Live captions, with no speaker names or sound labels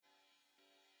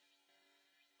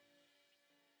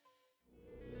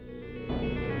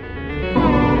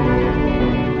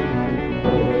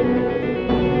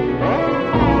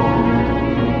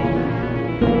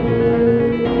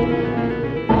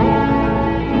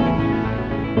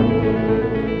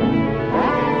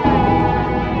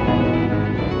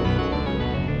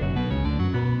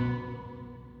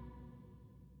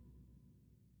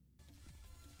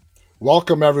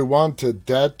Welcome everyone to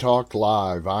Dead Talk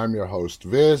Live. I'm your host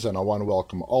Viz, and I want to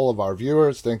welcome all of our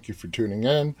viewers. Thank you for tuning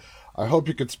in. I hope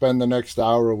you could spend the next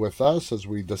hour with us as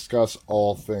we discuss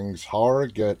all things horror,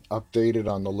 get updated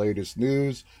on the latest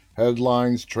news,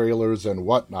 headlines, trailers, and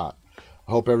whatnot.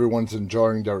 I hope everyone's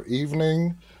enjoying their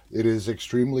evening. It is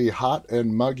extremely hot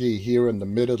and muggy here in the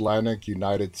Mid-Atlantic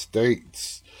United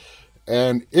States.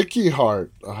 And Icky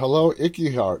Heart, hello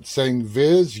Icky Heart, saying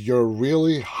Viz, you're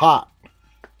really hot.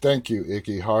 Thank you,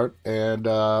 Icky Heart. And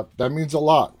that means a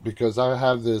lot because I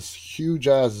have this huge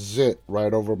ass zit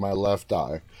right over my left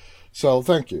eye. So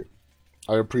thank you.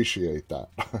 I appreciate that.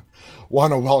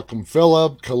 Want to welcome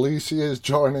Philip. Khaleesi is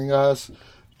joining us.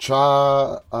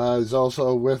 Cha is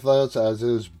also with us, as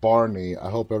is Barney. I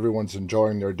hope everyone's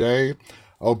enjoying their day.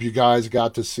 I hope you guys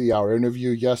got to see our interview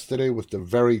yesterday with the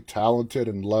very talented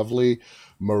and lovely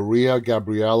Maria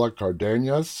Gabriela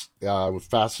Cardenas. With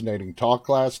fascinating talk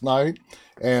last night.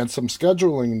 And some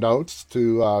scheduling notes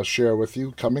to share with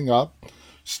you coming up.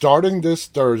 Starting this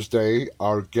Thursday,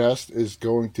 our guest is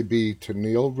going to be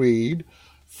Tennille Reed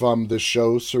from the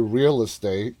show Surreal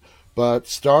Estate. But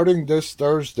starting this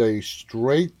Thursday,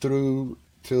 straight through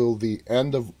till the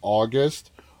end of August,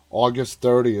 August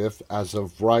 30th, as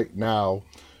of right now,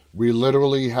 we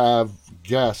literally have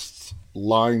guests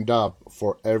lined up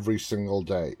for every single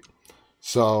day.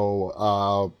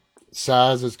 So,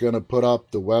 Saz is going to put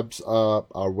up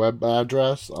our web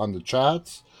address on the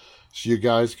chats so you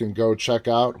guys can go check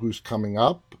out who's coming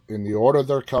up in the order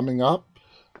they're coming up.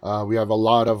 We have a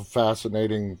lot of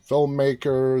fascinating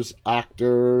filmmakers,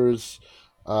 actors,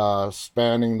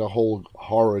 spanning the whole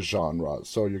horror genre.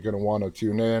 So you're going to want to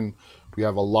tune in. We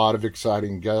have a lot of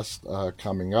exciting guests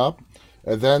coming up.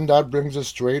 And then that brings us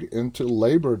straight into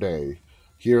Labor Day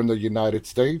here in the United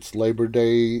States. Labor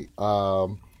Day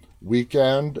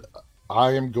weekend,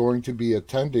 I am going to be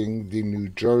attending the New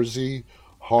Jersey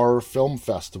Horror Film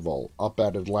Festival up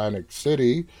at Atlantic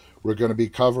City. We're going to be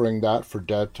covering that for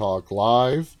Dead Talk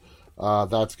Live.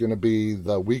 That's going to be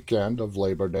the weekend of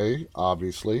Labor Day,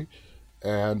 obviously.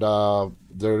 And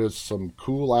there is some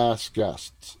cool-ass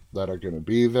guests that are going to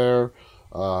be there.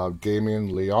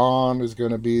 Damien Leon is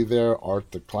going to be there.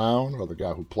 Art the Clown, or the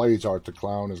guy who plays Art the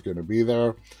Clown, is going to be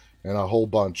there. And a whole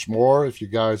bunch more. If you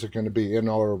guys are going to be in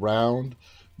or around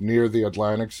near the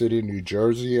Atlantic City, New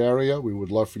Jersey area, we would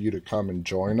love for you to come and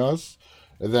join us.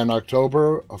 And then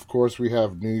October, of course, we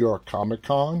have New York Comic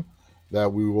Con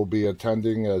that we will be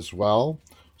attending as well.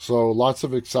 So lots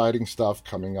of exciting stuff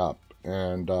coming up.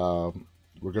 And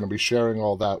we're going to be sharing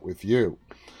all that with you.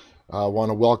 I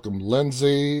want to welcome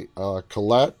Lindsay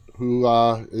Collette, who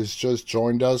has just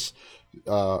joined us.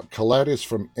 Colette is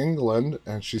from England,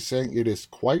 and she's saying it is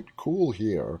quite cool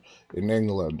here in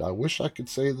England. I wish I could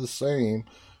say the same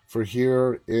for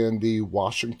here in the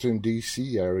Washington,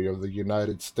 D.C. area of the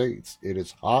United States. It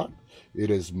is hot,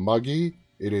 it is muggy,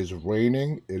 it is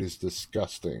raining, it is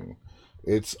disgusting.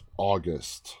 It's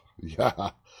August. Yeah,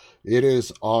 it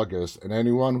is August. And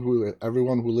everyone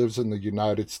who lives in the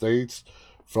United States,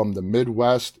 from the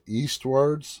Midwest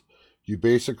eastwards, you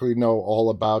basically know all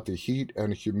about the heat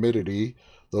and humidity.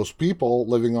 Those people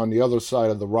living on the other side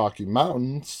of the Rocky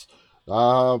Mountains,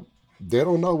 they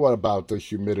don't know what about the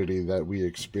humidity that we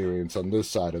experience on this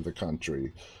side of the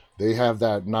country. They have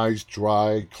that nice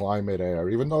dry climate air.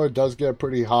 Even though it does get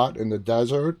pretty hot in the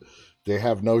desert, they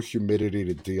have no humidity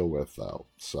to deal with though.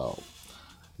 So,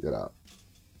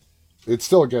 it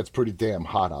still gets pretty damn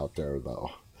hot out there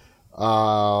though.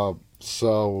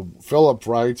 So Philip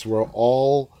writes, we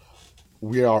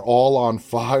are all on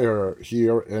fire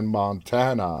here in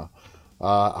Montana.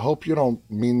 I hope you don't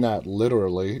mean that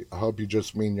literally. I hope you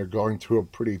just mean you're going through a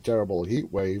pretty terrible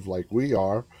heat wave like we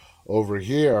are over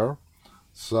here.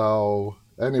 So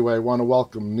anyway, I want to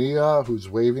welcome Nia, who's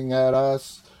waving at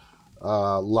us.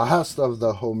 Last of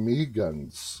the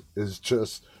Mohegans is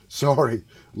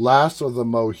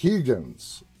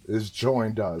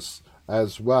joined us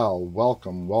as well.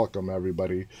 Welcome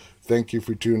everybody. Thank you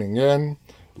for tuning in.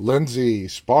 Lindsay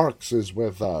Sparks is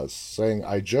with us, saying,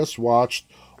 I just watched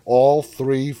all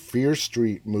 3 Fear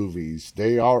Street movies.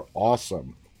 They are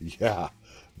awesome. Yeah,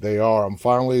 they are. I'm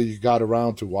finally got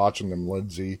around to watching them,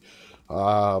 Lindsay.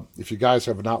 If you guys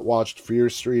have not watched Fear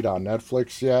Street on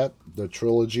Netflix yet, the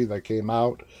trilogy that came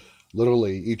out,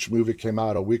 literally each movie came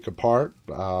out a week apart.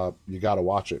 You got to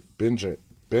watch it. Binge it.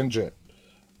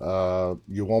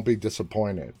 You won't be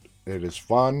disappointed. It is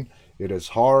fun. It is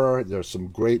horror. There's some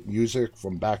great music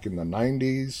from back in the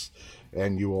 90s.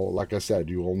 And you will, like I said,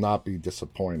 you will not be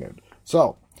disappointed.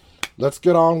 So, let's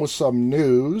get on with some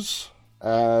news.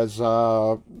 As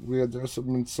there's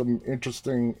some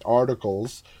interesting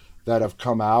articles that have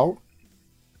come out.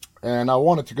 And I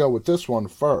wanted to go with this one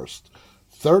first.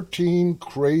 13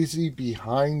 crazy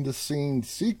behind the scenes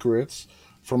secrets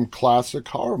from classic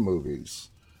horror movies.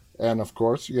 And of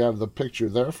course, you have the picture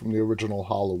there from the original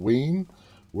Halloween,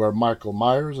 where Michael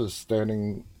Myers is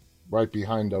standing right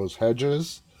behind those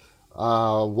hedges.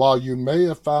 While you may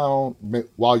have fond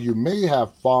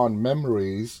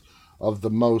memories of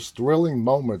the most thrilling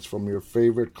moments from your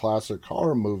favorite classic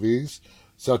horror movies,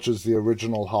 such as the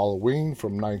original Halloween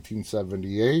from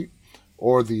 1978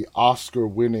 or the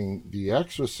Oscar-winning The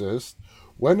Exorcist,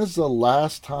 when is the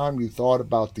last time you thought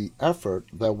about the effort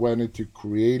that went into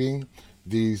creating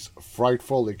these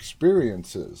frightful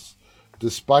experiences?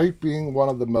 Despite being one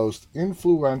of the most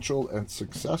influential and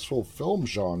successful film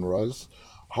genres,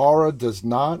 horror does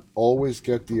not always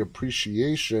get the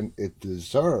appreciation it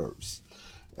deserves.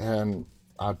 And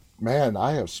man,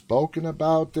 I have spoken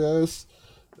about this.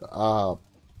 Uh,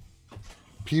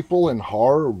 People in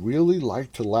horror really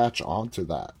like to latch onto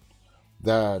that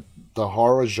the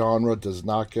horror genre does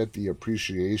not get the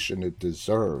appreciation it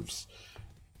deserves.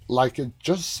 Like it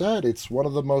just said, it's one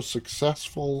of the most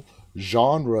successful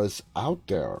genres out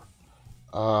there.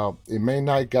 It may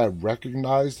not get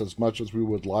recognized as much as we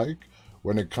would like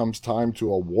when it comes time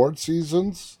to award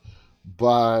seasons,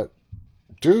 but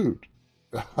dude,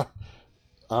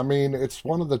 I mean, it's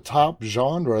one of the top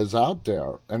genres out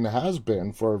there and has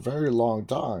been for a very long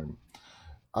time.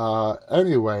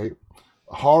 Anyway,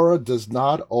 horror does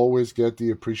not always get the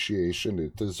appreciation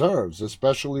it deserves,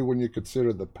 especially when you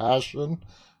consider the passion,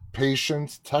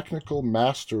 patience, technical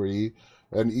mastery,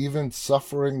 and even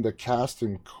suffering the cast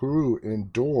and crew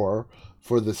endure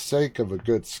for the sake of a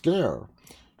good scare.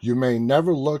 You may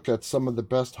never look at some of the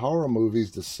best horror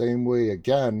movies the same way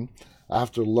again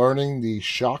after learning the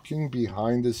shocking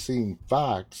behind the scene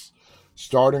facts,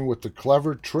 starting with the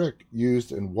clever trick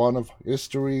used in one of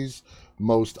history's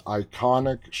most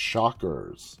iconic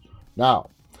shockers. Now,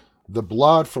 the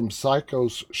blood from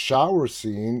Psycho's shower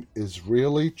scene is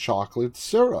really chocolate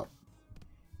syrup.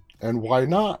 And why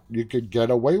not? You could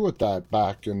get away with that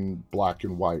back in black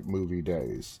and white movie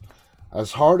days.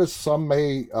 As hard as some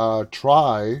may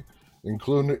try,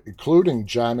 including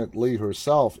Janet Leigh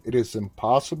herself, it is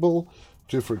impossible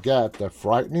to forget the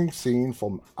frightening scene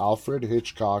from Alfred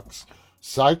Hitchcock's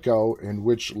Psycho, in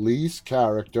which Lee's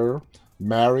character,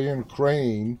 Marion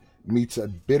Crane, meets a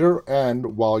bitter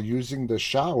end while using the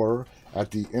shower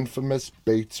at the infamous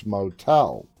Bates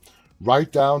Motel,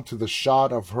 right down to the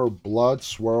shot of her blood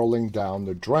swirling down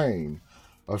the drain.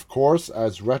 Of course,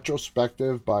 as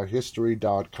retrospective by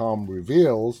History.com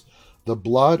reveals, the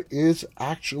blood is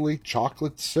actually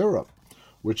chocolate syrup,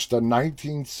 which the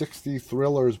 1960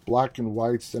 thriller's black and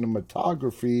white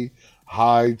cinematography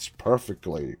hides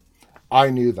perfectly. I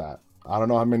knew that. I don't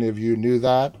know how many of you knew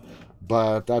that,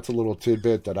 but that's a little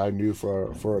tidbit that I knew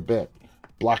for a bit.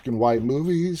 Black and white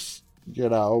movies,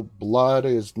 blood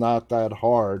is not that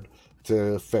hard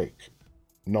to fake.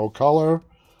 No color.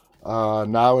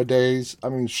 Nowadays, I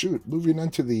mean, shoot, moving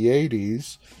into the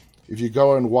 80s, if you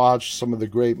go and watch some of the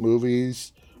great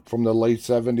movies from the late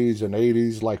 70s and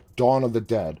 80s, like Dawn of the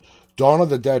Dead. Dawn of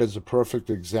the Dead is a perfect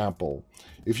example.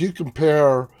 If you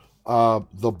compare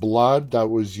the blood that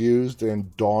was used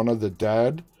in Dawn of the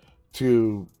Dead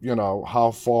to,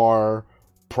 how far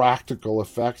practical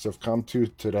effects have come to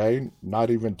today, not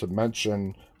even to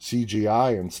mention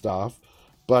CGI and stuff,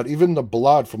 but even the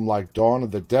blood from like Dawn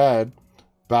of the Dead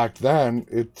back then,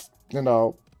 it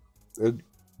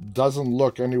doesn't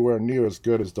look anywhere near as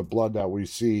good as the blood that we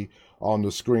see on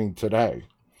the screen today.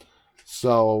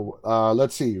 So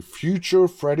let's see. Future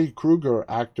Freddy Krueger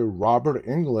actor Robert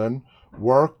Englund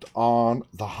worked on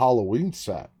the Halloween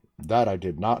set. That I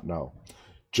did not know.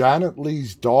 Janet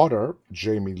Leigh's daughter,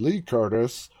 Jamie Lee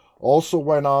Curtis, also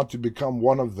went on to become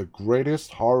one of the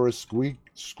greatest horror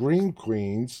scream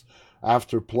queens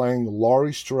after playing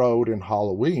Laurie Strode in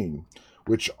Halloween,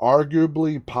 which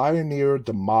arguably pioneered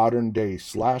the modern-day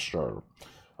slasher.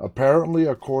 Apparently,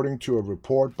 according to a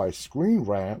report by Screen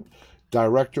Rant,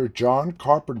 director John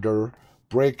Carpenter's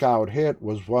breakout hit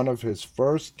was one of his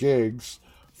first gigs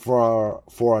for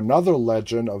another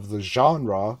legend of the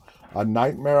genre, a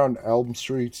Nightmare on Elm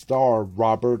Street star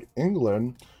Robert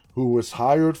Englund, who was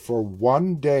hired for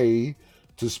one day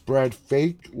to spread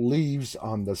fake leaves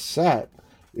on the set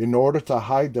in order to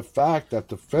hide the fact that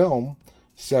the film,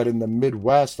 set in the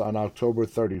Midwest on October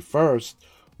 31st,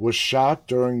 was shot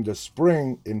during the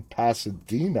spring in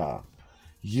Pasadena,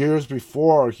 years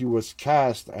before he was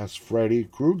cast as Freddy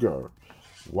Krueger.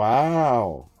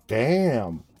 Wow,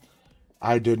 damn.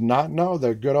 I did not know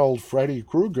that good old Freddy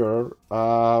Krueger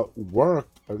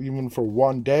worked even for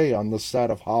one day on the set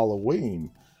of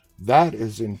Halloween. That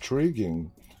is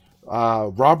intriguing.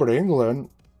 Robert Englund,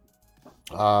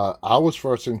 I was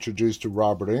first introduced to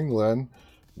Robert Englund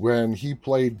when he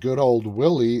played good old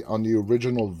Willie on the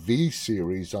original V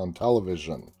series on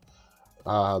television.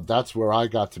 That's where I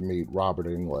got to meet Robert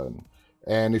Englund.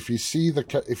 And if you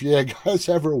guys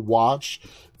ever watch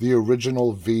the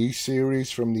original V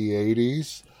series from the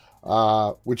 80s,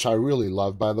 which I really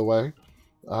love, by the way,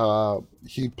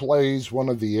 he plays one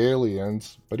of the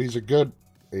aliens, but he's a good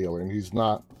alien. He's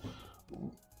not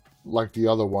like the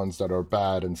other ones that are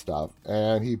bad and stuff.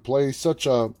 And he plays such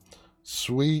a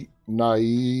sweet,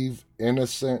 naive,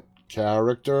 innocent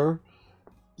character.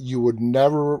 You would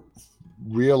never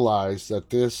realize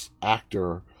that this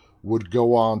actor would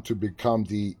go on to become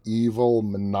the evil,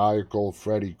 maniacal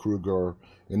Freddy Krueger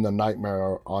in the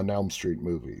Nightmare on Elm Street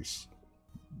movies.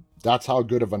 That's how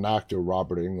good of an actor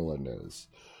Robert Englund is.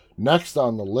 Next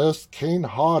on the list, Kane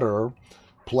Hodder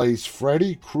plays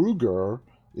Freddy Krueger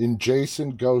in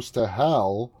Jason Goes to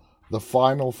Hell, The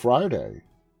Final Friday.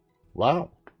 Wow.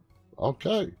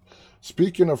 Okay.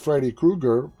 Speaking of Freddy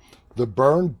Krueger, the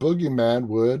Burned Boogeyman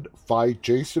would fight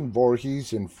Jason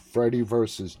Voorhees in Freddy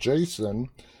vs. Jason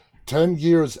 10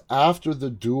 years after the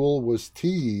duel was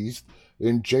teased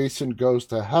in Jason Goes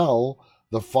to Hell,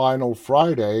 The Final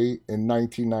Friday in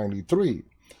 1993.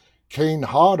 Kane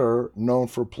Hodder, known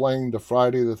for playing the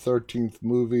Friday the 13th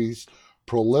movie's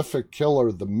prolific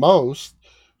killer the most,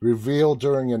 revealed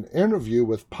during an interview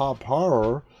with Pop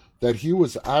Horror that he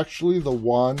was actually the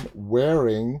one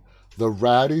wearing the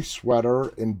ratty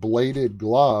sweater and bladed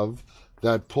glove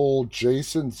that pulled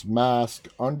Jason's mask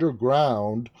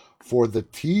underground for the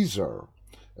teaser,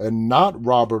 and not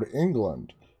Robert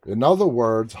Englund. In other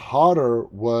words, Hodder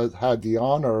had the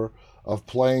honor of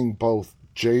playing both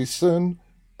Jason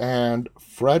and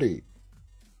Freddy.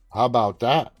 How about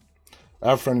that?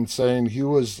 Efren saying he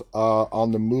was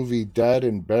on the movie Dead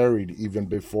and Buried even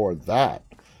before that.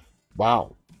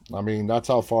 Wow. I mean, that's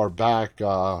how far back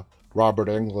Robert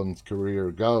Englund's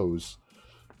career goes.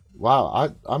 Wow,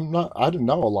 I didn't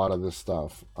know a lot of this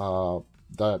stuff.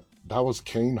 That was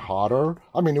Kane Hodder.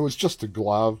 I mean, it was just a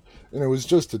glove and it was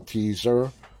just a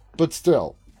teaser, but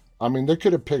still, I mean, they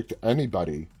could have picked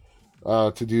anybody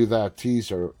to do that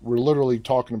teaser. We're literally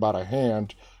talking about a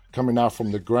hand coming out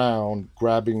from the ground,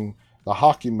 grabbing the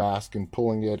hockey mask and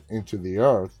pulling it into the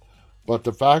earth. But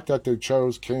the fact that they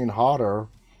chose Kane Hodder,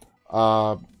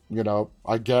 I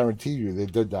guarantee you they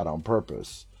did that on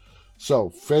purpose.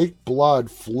 So, fake blood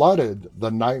flooded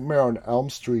the Nightmare on Elm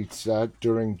Street set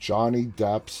during Johnny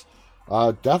Depp's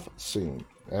death scene.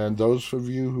 And those of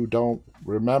you who don't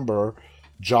remember,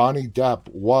 Johnny Depp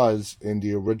was in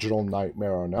the original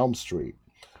Nightmare on Elm Street.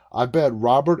 I bet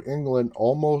Robert Englund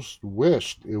almost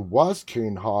wished it was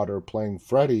Kane Hodder playing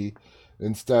Freddy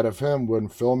instead of him when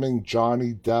filming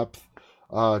Johnny Depp's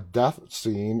death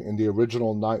scene in the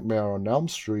original Nightmare on Elm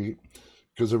Street,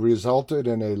 because it resulted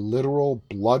in a literal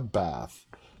bloodbath.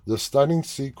 The stunning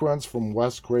sequence from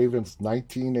Wes Craven's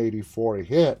 1984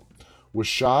 hit was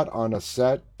shot on a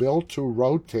set built to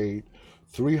rotate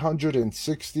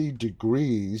 360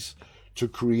 degrees to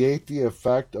create the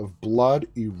effect of blood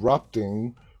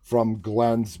erupting from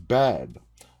Glenn's bed.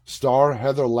 Star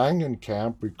Heather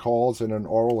Langenkamp recalls in an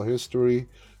oral history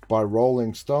by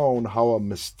Rolling Stone how a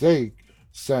mistake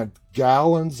sent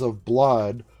gallons of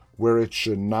blood where it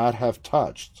should not have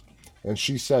touched. And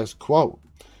she says, quote,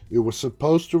 "It was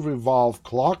supposed to revolve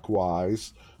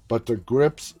clockwise, but the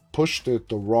grips pushed it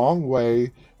the wrong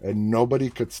way and nobody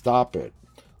could stop it.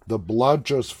 The blood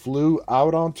just flew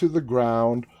out onto the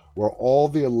ground where all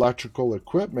the electrical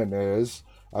equipment is.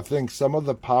 I think some of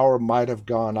the power might have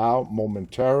gone out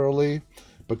momentarily,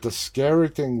 but the scary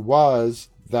thing was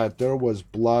that there was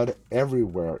blood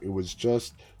everywhere. It was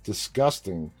just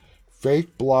disgusting.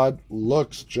 Fake blood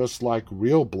looks just like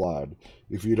real blood.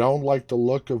 If you don't like the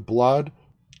look of blood,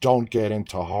 don't get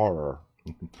into horror."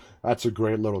 That's a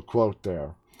great little quote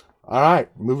there. All right,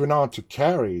 moving on to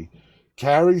Carrie.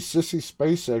 Carrie Sissy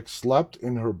Spacek slept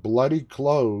in her bloody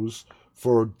clothes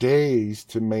for days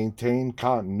to maintain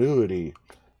continuity.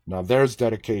 Now there's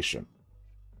dedication.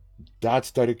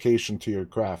 That's dedication to your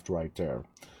craft right there.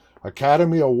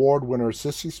 Academy Award winner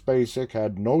Sissy Spacek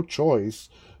had no choice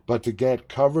but to get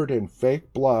covered in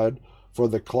fake blood for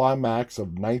the climax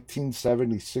of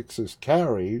 1976's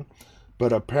Carrie,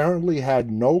 but apparently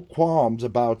had no qualms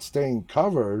about staying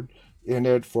covered in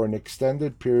it for an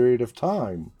extended period of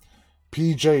time.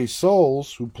 PJ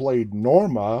Soles, who played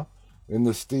Norma in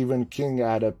the Stephen King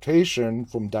adaptation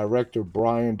from director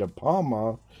Brian De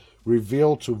Palma,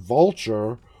 revealed to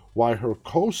Vulture why her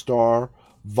co-star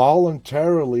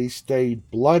voluntarily stayed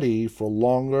bloody for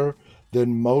longer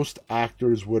than most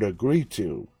actors would agree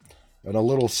to. And a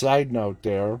little side note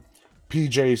there,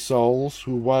 PJ Souls,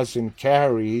 who was in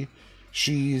Carrie,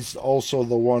 she's also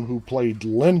the one who played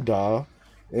Linda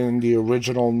in the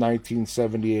original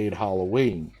 1978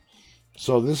 Halloween.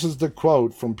 So this is the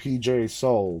quote from PJ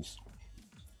Souls.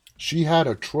 She had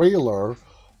a trailer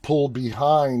pulled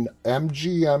behind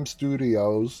MGM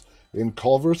Studios in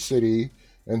Culver City,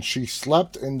 and she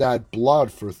slept in that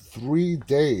blood for 3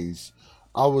 days.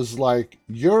 I was like,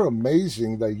 you're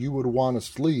amazing that you would want to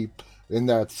sleep in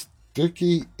that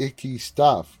sticky, icky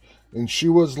stuff. And she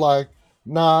was like,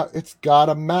 nah, it's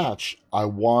gotta match. I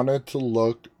want it to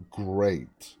look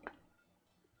great.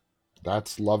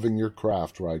 That's loving your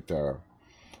craft right there.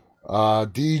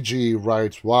 DG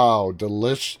writes, wow,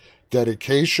 delish,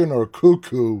 dedication or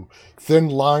cuckoo, thin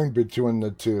line between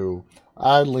the two.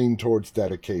 I lean towards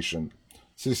dedication.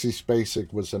 Sissy Spacek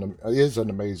is an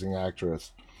amazing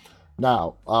actress.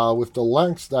 Now, with the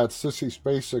lengths that Sissy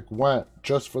Spacek went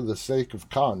just for the sake of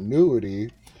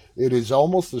continuity, it is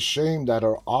almost a shame that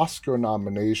her Oscar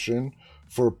nomination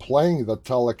for playing the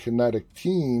telekinetic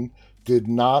teen did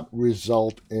not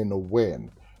result in a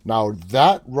win. Now,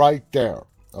 that right there,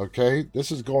 okay,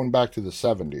 this is going back to the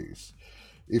 70s.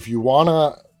 If you want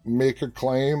to make a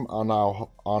claim on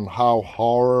how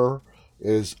horror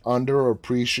is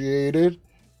underappreciated,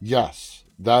 yes,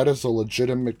 that is a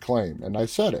legitimate claim. And I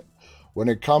said it. When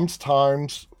it comes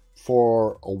times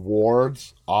for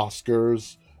awards,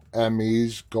 Oscars,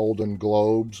 Emmys, Golden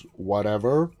Globes,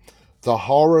 whatever, the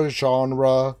horror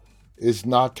genre is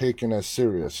not taken as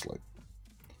seriously.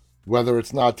 Whether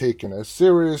it's not taken as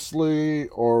seriously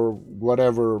or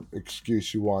whatever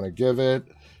excuse you want to give it,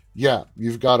 yeah,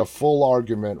 you've got a full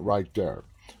argument right there.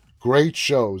 Great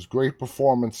shows, great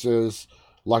performances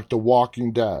like The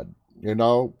Walking Dead.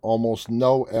 Almost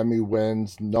no Emmy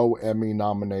wins, no Emmy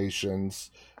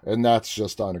nominations, and that's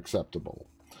just unacceptable.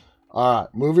 All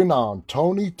right, moving on.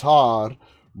 Tony Todd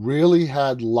really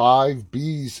had live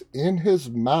bees in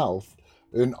his mouth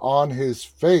and on his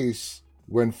face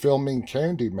when filming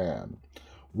Candyman.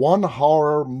 One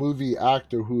horror movie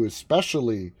actor who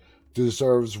especially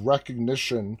deserves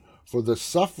recognition for the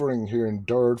suffering he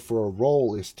endured for a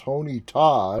role is Tony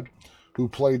Todd, who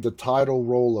played the title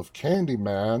role of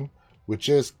Candyman, which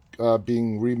is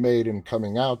being remade and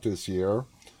coming out this year,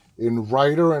 in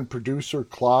writer and producer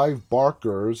Clive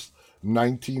Barker's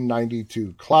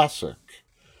 1992 classic.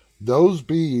 Those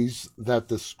bees that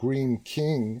the Scream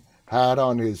King had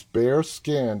on his bare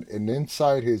skin and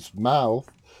inside his mouth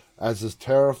as a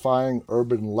terrifying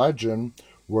urban legend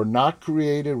were not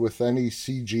created with any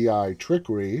CGI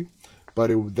trickery, but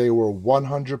they were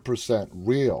 100%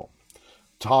 real.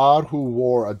 Todd, who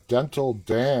wore a dental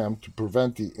dam to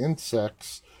prevent the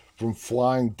insects from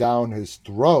flying down his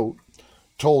throat,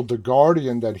 told The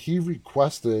Guardian that he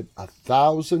requested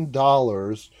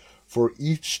 $1,000 for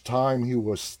each time he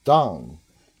was stung.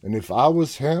 And if I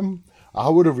was him, I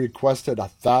would have requested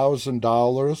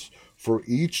 $1,000 for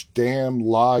each damn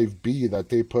live bee that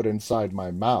they put inside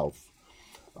my mouth.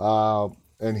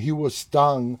 And he was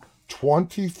stung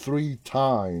 23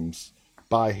 times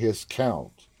by his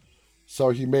count.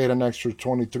 So he made an extra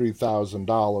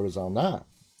 $23,000 on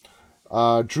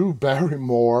that. Drew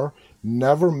Barrymore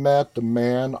never met the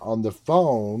man on the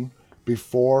phone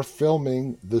before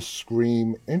filming the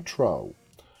Scream intro.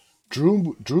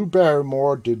 Drew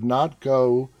Barrymore did not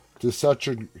go to such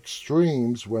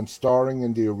extremes when starring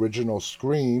in the original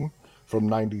Scream from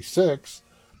 '96,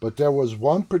 but there was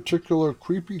one particular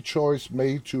creepy choice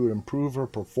made to improve her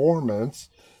performance,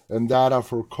 and that of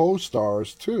her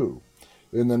co-stars too.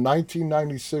 In the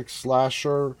 1996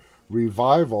 slasher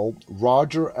revival,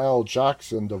 Roger L.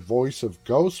 Jackson, the voice of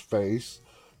Ghostface,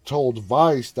 told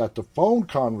Vice that the phone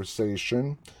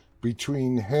conversation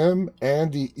between him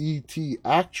and the E.T.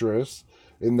 actress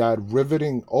in that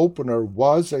riveting opener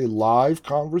was a live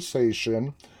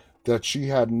conversation, that she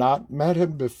had not met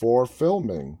him before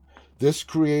filming. This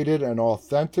created an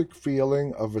authentic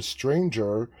feeling of a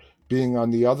stranger being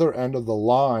on the other end of the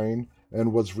line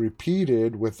and was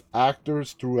repeated with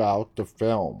actors throughout the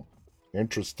film.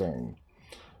 Interesting.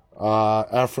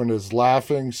 Efren is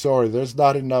laughing. Sorry, there's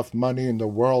not enough money in the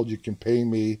world you can pay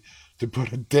me to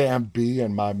put a damn bee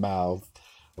in my mouth.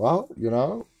 Well,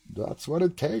 that's what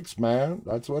it takes, man.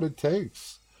 That's what it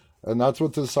takes. And that's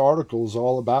what this article is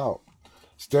all about.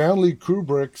 Stanley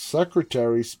Kubrick's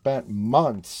secretary spent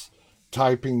months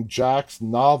typing Jack's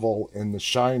novel in The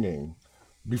Shining.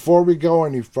 Before we go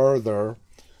any further,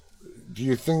 do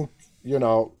you think,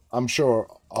 I'm sure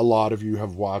a lot of you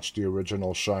have watched the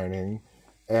original Shining,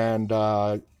 and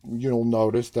you'll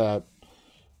notice that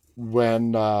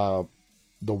when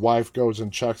the wife goes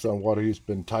and checks on what he's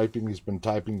been typing. He's been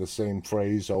typing the same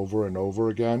phrase over and over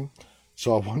again.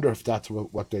 So I wonder if that's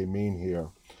what they mean here.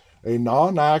 A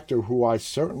non-actor who I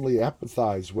certainly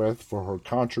empathize with for her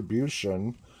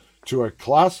contribution to a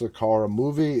classic horror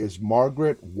movie is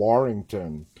Margaret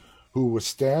Warrington, who was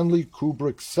Stanley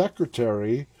Kubrick's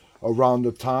secretary around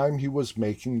the time he was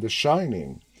making The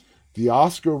Shining. The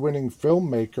Oscar-winning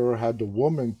filmmaker had the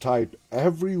woman type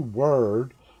every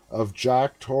word of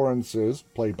Jack Torrance's,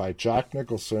 played by Jack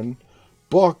Nicholson,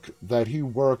 book that he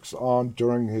works on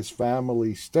during his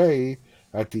family stay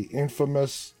at the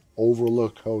infamous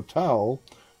Overlook Hotel,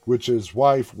 which his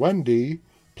wife Wendy,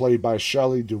 played by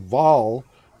Shelley Duvall,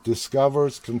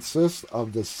 discovers consists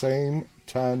of the same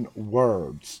 10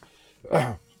 words.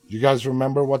 You guys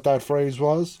remember what that phrase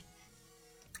was?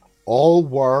 All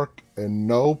work and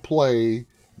no play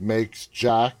makes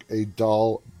Jack a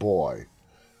dull boy.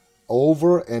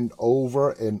 Over and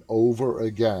over and over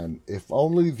again. If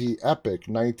only the epic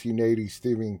 1980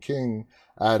 Stephen King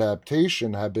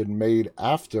adaptation had been made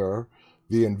after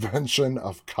the invention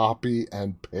of copy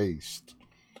and paste.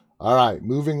 All right,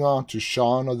 moving on to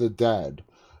Shaun of the Dead.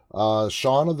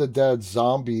 Shaun of the Dead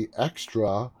zombie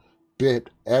extra bit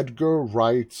Edgar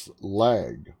Wright's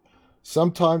leg.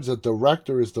 Sometimes the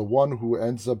director is the one who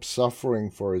ends up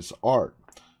suffering for his art,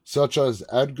 such as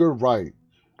Edgar Wright.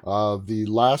 The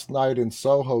Last Night in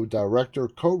Soho director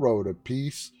co-wrote a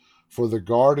piece for The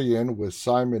Guardian with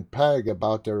Simon Pegg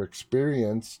about their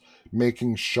experience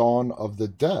making Shaun of the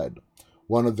Dead,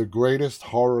 one of the greatest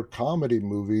horror comedy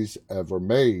movies ever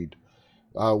made,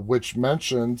 which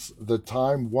mentions the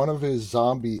time one of his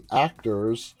zombie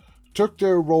actors took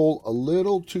their role a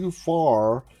little too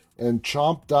far and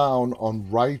chomped down on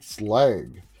Wright's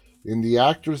leg. In the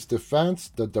actor's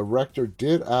defense, the director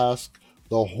did ask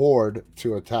the Horde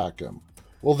to attack him.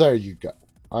 Well, there you go.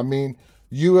 I mean,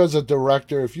 you as a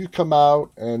director, if you come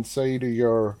out and say to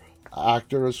your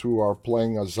actors who are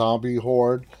playing a zombie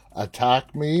horde,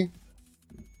 attack me,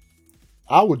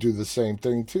 I would do the same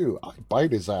thing too. I'd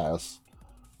bite his ass.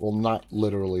 Well, not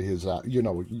literally his ass. You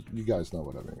know, you guys know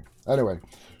what I mean. Anyway,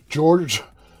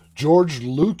 George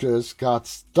Lucas got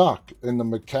stuck in the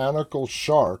mechanical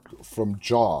shark from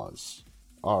Jaws.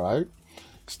 All right.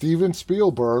 Steven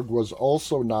Spielberg was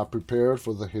also not prepared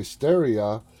for the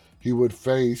hysteria he would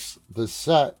face the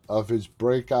set of his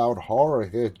breakout horror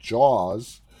hit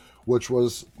Jaws, which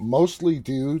was mostly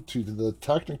due to the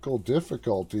technical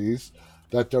difficulties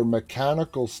that their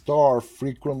mechanical star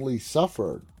frequently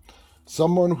suffered.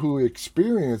 Someone who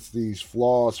experienced these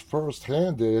flaws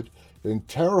first-handed, and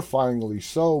terrifyingly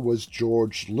so, was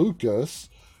George Lucas,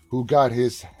 who got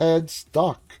his head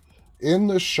stuck in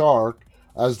the shark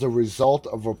as the result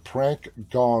of a prank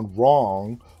gone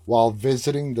wrong while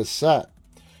visiting the set.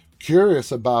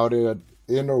 Curious about it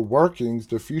inner workings,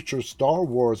 the future Star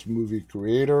Wars movie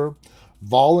creator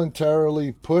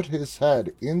voluntarily put his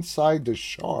head inside the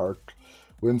shark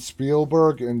when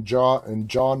Spielberg and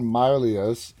John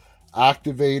Milius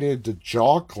activated the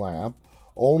jaw clamp,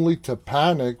 only to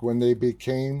panic when they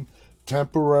became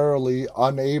temporarily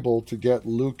unable to get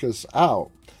Lucas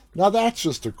out. Now that's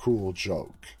just a cruel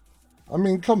joke. I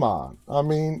mean, come on. I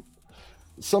mean,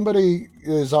 somebody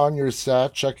is on your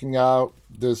set checking out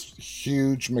this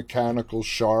huge mechanical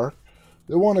shark.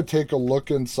 They want to take a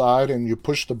look inside, and you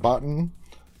push the button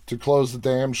to close the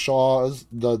damn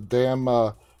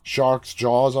shark's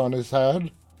jaws on his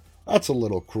head. That's a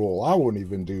little cruel. I wouldn't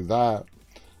even do that.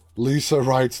 Lisa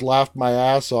writes, laughed my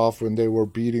ass off when they were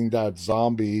beating that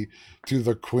zombie to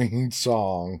the Queen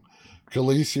song.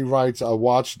 Khaleesi writes, I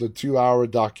watched the 2-hour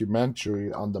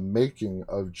documentary on the making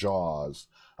of Jaws.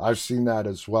 I've seen that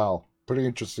as well. Pretty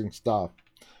interesting stuff.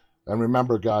 And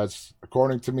remember, guys,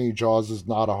 according to me, Jaws is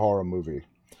not a horror movie.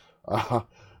 All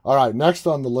right, next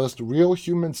on the list, real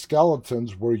human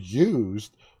skeletons were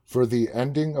used for the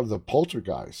ending of the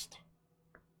Poltergeist.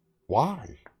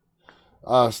 Why?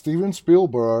 Steven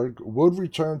Spielberg would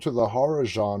return to the horror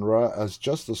genre as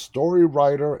just a story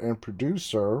writer and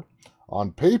producer,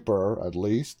 on paper at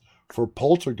least, for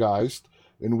Poltergeist,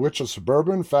 in which a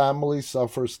suburban family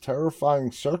suffers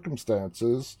terrifying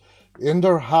circumstances in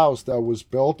their house that was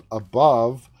built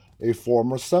above a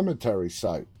former cemetery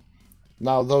site.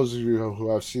 Now, those of you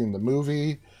who have seen the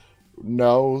movie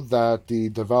know that the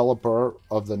developer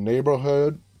of the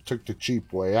neighborhood took the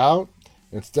cheap way out.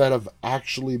 Instead of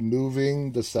actually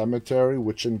moving the cemetery,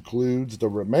 which includes the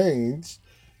remains,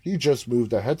 he just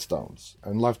moved the headstones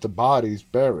and left the bodies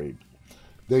buried.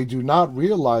 They do not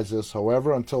realize this,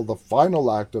 however, until the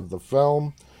final act of the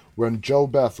film, when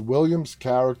JoBeth Williams'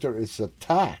 character is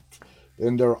attacked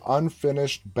in their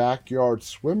unfinished backyard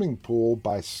swimming pool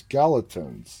by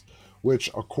skeletons, which,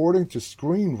 according to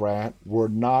Screen Rant, were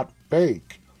not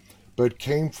fake, but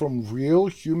came from real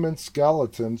human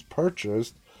skeletons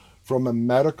purchased from a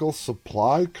medical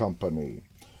supply company.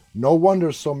 No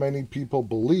wonder so many people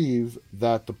believe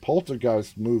that the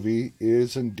Poltergeist movie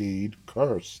is indeed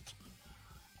cursed.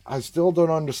 I still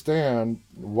don't understand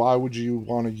why would you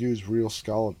want to use real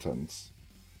skeletons.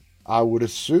 I would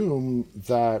assume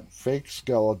that fake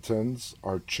skeletons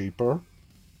are cheaper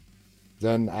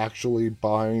than actually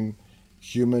buying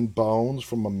human bones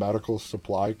from a medical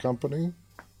supply company.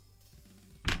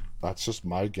 That's just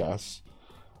my guess.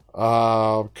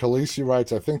 Khaleesi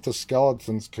writes, I think the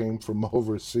skeletons came from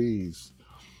overseas.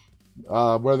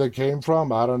 Where they came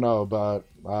from, I don't know, but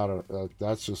I don't.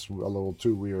 That's just a little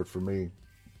too weird for me.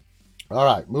 All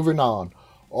right, moving on.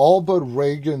 All but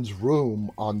Reagan's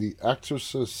room on the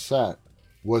Exorcist set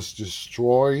was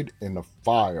destroyed in a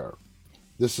fire.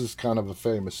 This is kind of a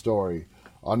famous story.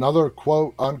 Another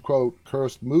quote unquote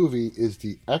cursed movie is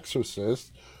The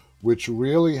Exorcist, which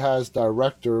really has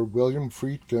director William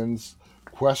Friedkin's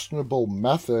questionable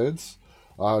methods,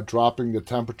 dropping the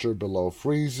temperature below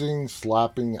freezing,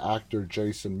 slapping actor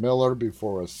Jason Miller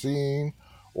before a scene,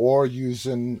 or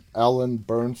using Ellen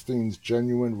Bernstein's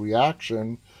genuine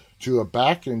reaction to a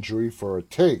back injury for a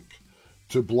take,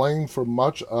 to blame for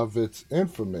much of its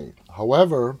infamy.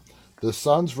 However, the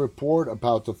Sun's report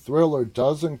about the thriller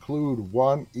does include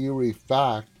one eerie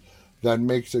fact that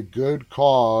makes a good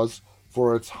cause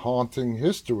for its haunting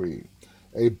history.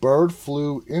 A bird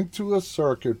flew into a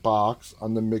circuit box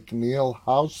on the McNeil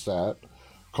house set,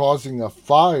 causing a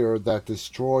fire that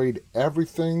destroyed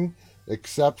everything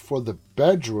except for the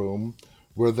bedroom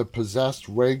where the possessed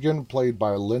Reagan, played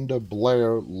by Linda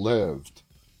Blair, lived.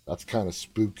 That's kind of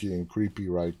spooky and creepy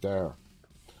right there.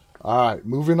 All right,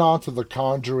 moving on to The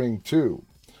Conjuring 2.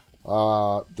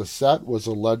 The set was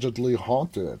allegedly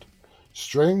haunted.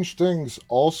 Strange things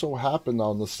also happened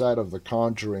on the set of The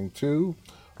Conjuring 2,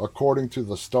 according to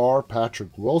the star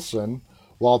Patrick Wilson,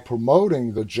 while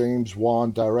promoting the James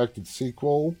Wan directed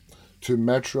sequel to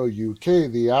Metro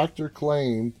UK. The actor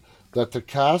claimed that the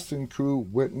cast and crew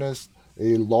witnessed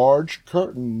a large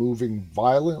curtain moving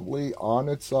violently on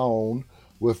its own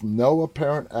with no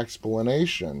apparent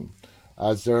explanation,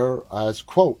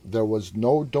 quote, there was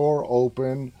no door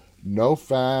open, no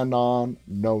fan on,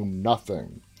 no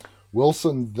nothing.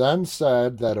 Wilson then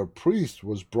said that a priest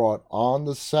was brought on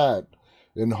the set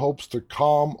in hopes to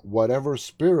calm whatever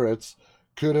spirits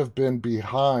could have been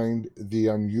behind the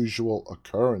unusual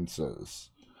occurrences.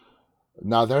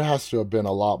 Now, there has to have been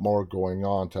a lot more going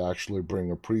on to actually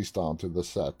bring a priest onto the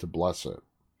set to bless it.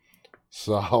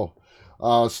 So,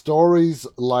 stories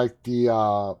like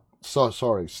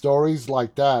stories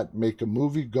like that make a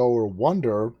moviegoer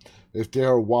wonder if they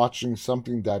are watching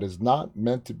something that is not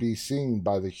meant to be seen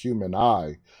by the human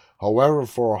eye. However,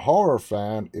 for a horror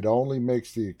fan, it only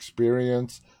makes the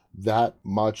experience that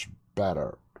much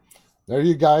better. There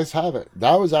you guys have it.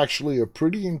 That was actually a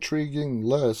pretty intriguing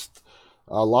list.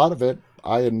 A lot of it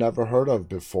I had never heard of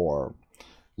before.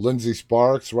 Lindsay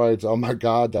Sparks writes, oh my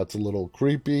god, that's a little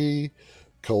creepy.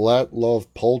 Colette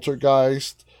loved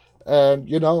Poltergeist. And,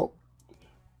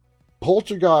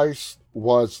 Poltergeist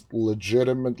was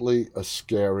legitimately a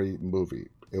scary movie.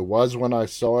 It was when I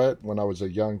saw it when I was a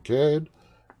young kid,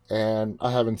 and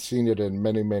I haven't seen it in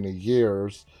many, many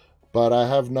years. But I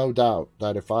have no doubt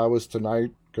that if I was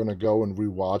tonight going to go and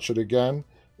rewatch it again,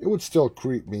 it would still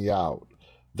creep me out.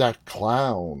 That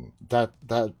clown, that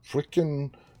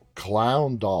freaking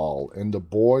clown doll in the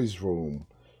boys' room.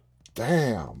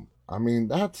 Damn. I mean,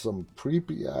 that's some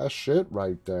creepy ass shit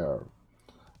right there.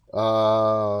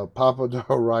 Papa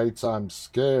Doe writes, I'm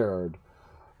scared.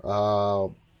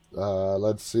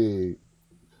 Let's see.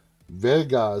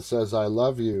 Vega says, I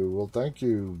love you. Well, thank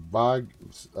you.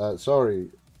 Sorry.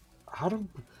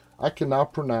 I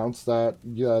cannot pronounce that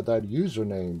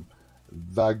username.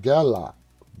 Vagella.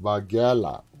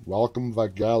 Welcome,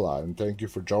 Vagella, and thank you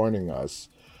for joining us.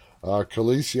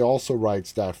 Khaleesi also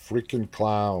writes, that freaking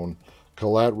clown.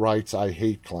 Colette writes, I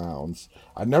hate clowns.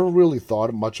 I never really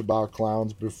thought much about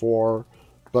clowns before,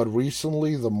 but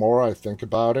recently, the more I think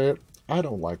about it, I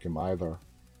don't like them either.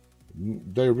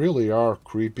 They really are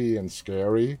creepy and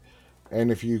scary,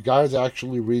 and if you guys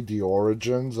actually read the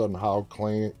origins on how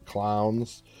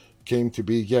clowns came to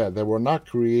be, they were not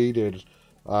created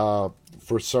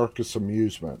for circus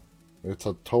amusement. It's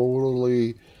a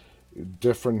totally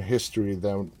different history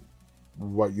than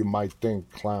what you might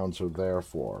think clowns are there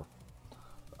for.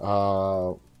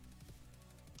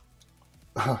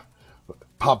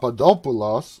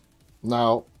 Papadopoulos.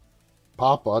 Now,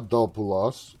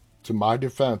 Papadopoulos, to my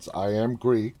defense, I am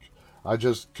Greek. I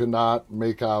just cannot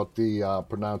make out the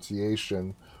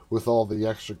pronunciation with all the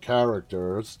extra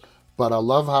characters. But I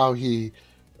love how he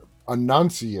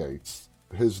enunciates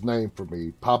his name for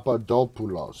me,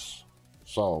 Papadopoulos.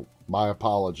 So, my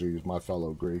apologies, my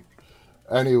fellow Greek.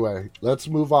 Anyway, let's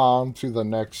move on to the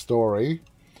next story.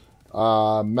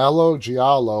 Mello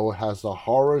Giallo has the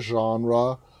horror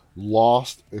genre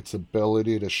lost its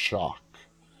ability to shock.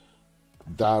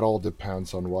 That all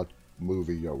depends on what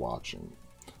movie you're watching.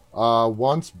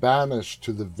 Once banished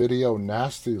to the video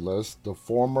nasty list, the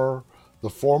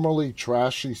formerly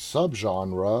trashy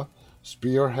subgenre,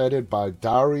 spearheaded by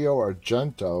Dario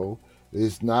Argento,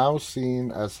 is now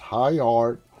seen as high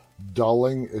art,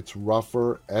 dulling its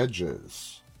rougher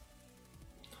edges.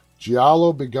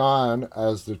 Giallo began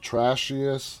as the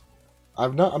trashiest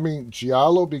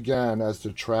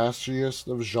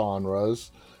of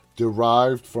genres,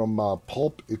 derived from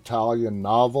pulp Italian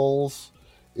novels.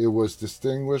 It was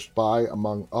distinguished by,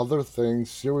 among other things,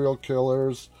 serial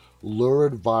killers,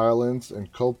 lurid violence,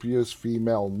 and copious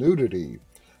female nudity.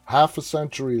 Half a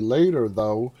century later,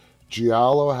 though,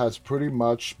 Giallo has pretty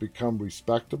much become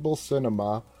respectable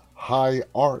cinema, high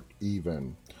art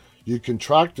even. You can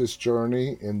track this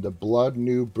journey in the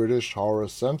blood-new British horror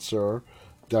censor,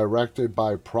 directed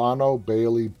by Prano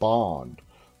Bailey Bond.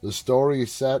 The story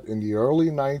is set in the early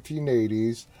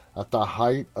 1980s at the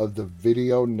height of the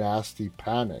video nasty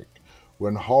panic,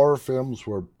 when horror films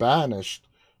were banished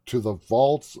to the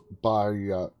vaults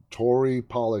by Tory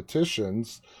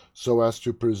politicians so as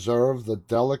to preserve the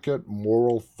delicate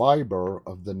moral fiber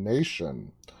of the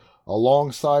nation.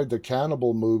 Alongside the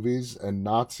cannibal movies and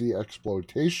Nazi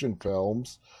exploitation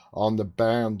films on the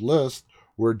banned list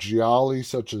were gialli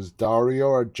such as Dario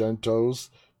Argento's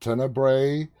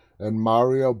Tenebrae and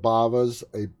Mario Bava's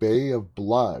A Bay of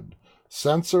Blood.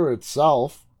 Censor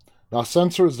itself, now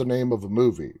Censor is the name of a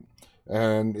movie,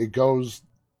 and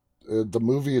the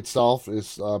movie itself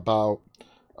is about,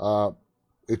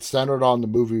 it's centered on the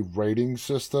movie rating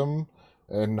system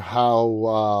and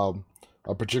how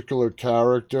a particular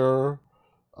character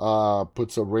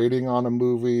puts a rating on a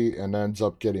movie and ends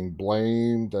up getting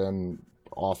blamed, and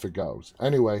off it goes.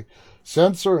 Anyway,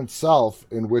 Censor itself,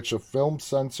 in which a film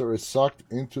censor is sucked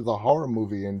into the horror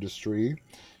movie industry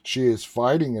she is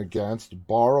fighting against,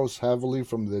 borrows heavily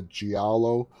from the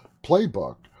Giallo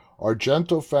playbook.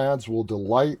 Argento fans will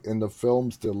delight in the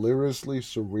film's deliriously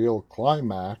surreal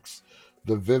climax,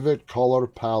 the vivid color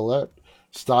palette,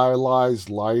 stylized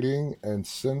lighting, and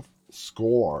synth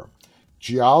score.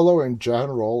 Giallo in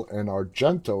general, and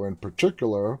Argento in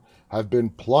particular, have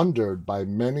been plundered by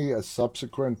many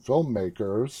subsequent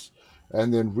filmmakers,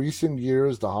 and in recent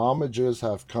years the homages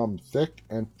have come thick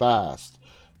and fast.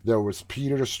 There was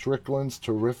Peter Strickland's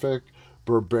terrific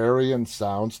Berberian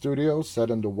sound studio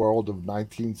set in the world of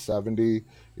 1970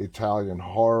 Italian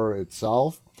horror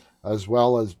itself, as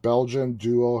well as Belgian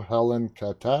duo Helen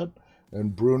Catet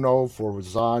and Bruno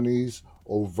Forzani's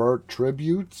overt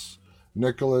tributes,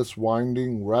 Nicholas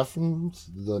Winding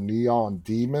Refn's The Neon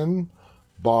Demon,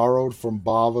 borrowed from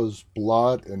Bava's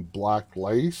Blood and Black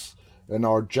Lace, and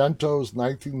Argento's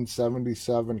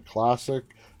 1977 classic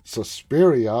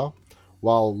Suspiria,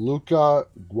 while Luca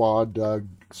Guadagnino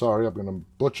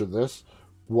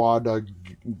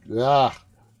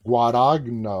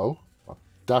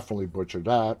definitely butchered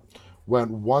that, went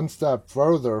one step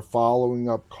further, following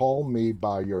up Call Me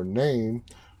By Your Name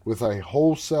with a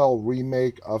wholesale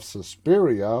remake of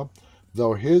Suspiria,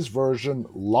 though his version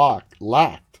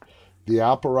lacked the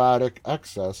operatic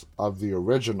excess of the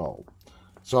original.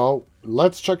 So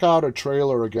let's check out a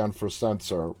trailer again for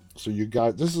Censor. So you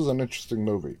guys, this is an interesting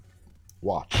movie.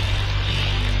 Watch.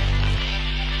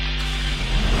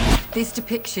 This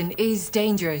depiction is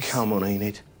dangerous. Come on, ain't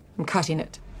it? I'm cutting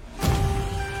it.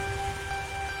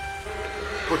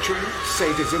 Butchery,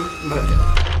 sadism, murder.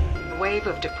 A wave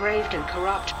of depraved and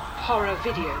corrupt horror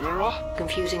video.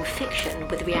 Confusing fiction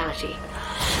with reality.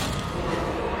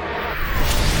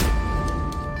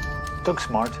 Doug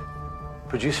Smart,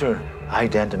 producer,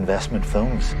 Ident Investment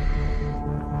Films.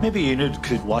 Maybe Enid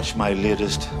could watch my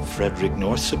latest Frederick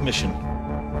North submission.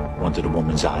 Wanted a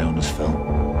woman's eye on his film.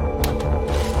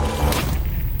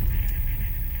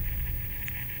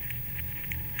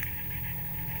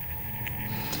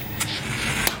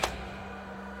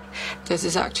 There's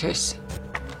this actress.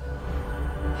 I've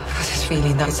got this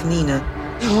feeling that it's Nina.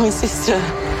 My sister.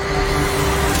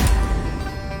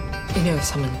 You know, if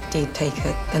someone did take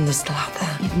her, then they're still out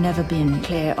there. You've never been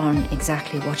clear on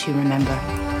exactly what you remember.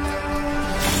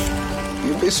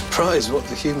 You'd be surprised what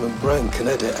the human brain can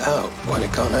edit out when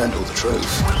it can't handle the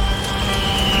truth.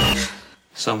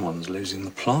 Someone's losing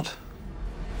the plot.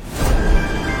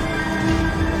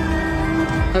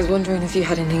 I was wondering if you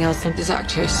had anything else on this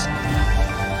actress.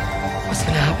 What's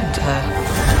gonna happen to her?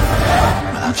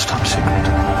 Well, that's top secret.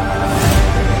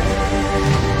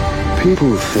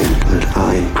 People think that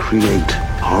I create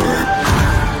horror.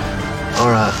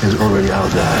 Horror is already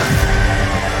out there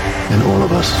in all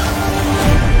of us.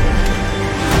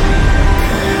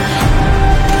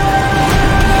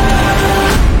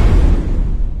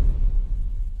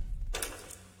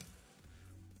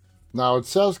 Now, it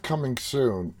says coming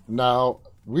soon. Now,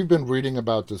 we've been reading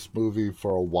about this movie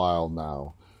for a while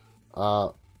now.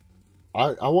 I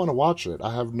want to watch it.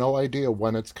 I have no idea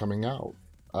when it's coming out.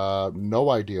 No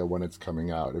idea when it's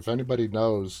coming out. If anybody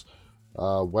knows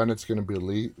when it's going to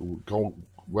be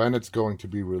when it's going to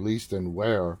be released and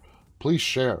where, please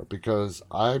share, because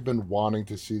I've been wanting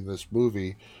to see this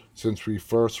movie since we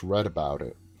first read about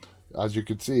it. As you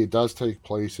can see, it does take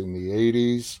place in the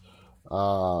 80s.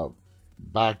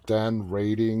 Back then,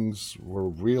 ratings were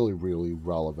really, really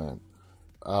relevant.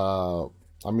 I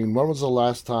mean, when was the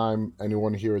last time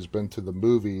anyone here has been to the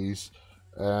movies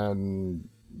and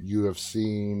you have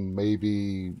seen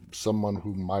maybe someone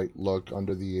who might look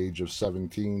under the age of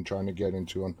 17 trying to get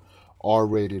into an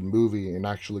R-rated movie and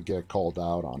actually get called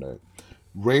out on it?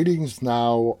 Ratings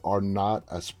now are not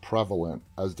as prevalent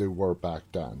as they were back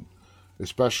then,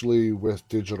 especially with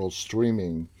digital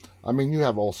streaming. I mean, you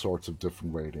have all sorts of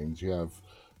different ratings. You have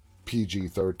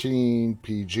PG-13,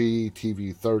 PG,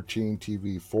 TV-13,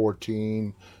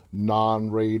 TV-14,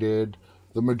 non-rated.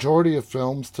 The majority of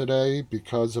films today,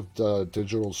 because of the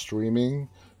digital streaming,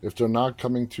 if they're not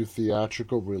coming to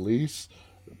theatrical release,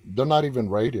 they're not even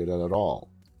rated at all.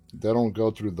 They don't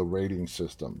go through the rating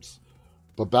systems.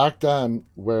 But back then,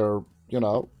 where,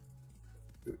 to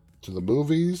the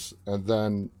movies, and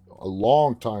then a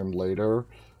long time later,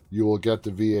 you will get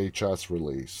the VHS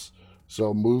release.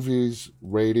 So movies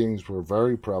ratings were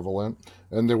very prevalent,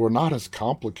 and they were not as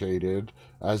complicated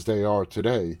as they are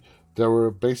today. There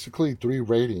were basically 3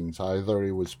 ratings. Either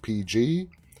it was PG,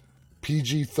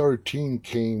 PG-13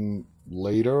 came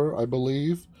later, I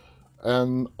believe,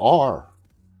 and R.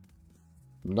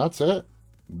 And that's it.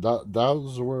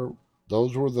 Those were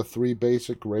the 3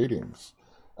 basic ratings.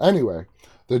 Anyway,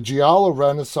 the Giallo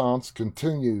Renaissance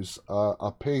continues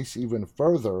apace even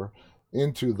further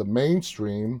into the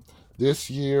mainstream. This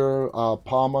year,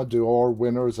 Palma d'Or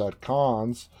winners at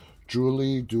Cannes,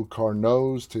 Julie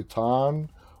Ducournau's Titane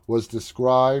was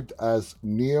described as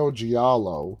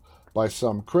neo-giallo by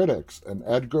some critics, and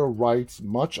Edgar Wright's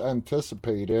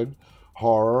much-anticipated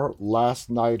horror Last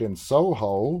Night in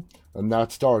Soho, and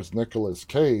that stars Nicolas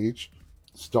Cage,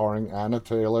 starring Anna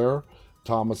Taylor,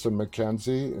 Thomasin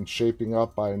McKenzie, and shaping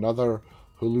up by another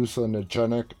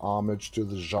hallucinogenic homage to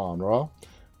the genre.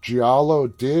 Giallo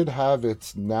did have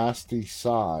its nasty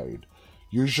side.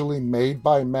 Usually made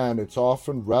by men, it's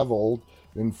often reveled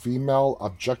in female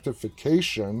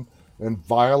objectification and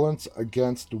violence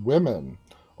against women,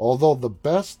 although the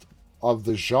best of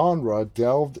the genre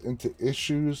delved into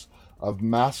issues of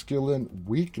masculine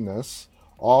weakness,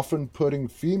 often putting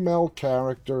female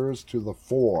characters to the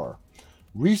fore.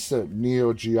 Recent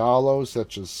neo-giallos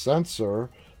such as Censor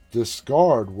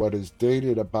discard what is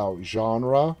dated about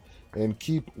genre and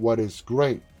keep what is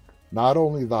great, not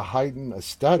only the heightened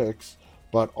aesthetics,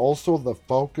 but also the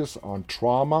focus on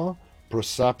trauma,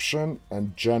 perception,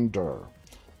 and gender.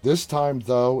 This time,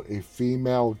 though, a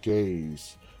female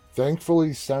gaze.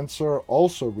 Thankfully, Censor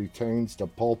also retains the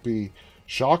pulpy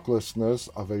shocklessness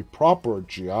of a proper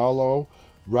giallo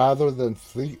rather than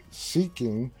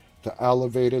seeking to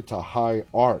elevate it to high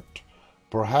art.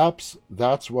 Perhaps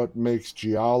that's what makes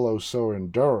giallo so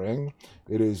enduring.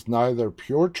 It is neither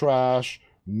pure trash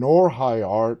nor high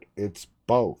art, it's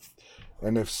both.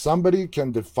 And if somebody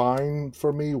can define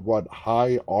for me what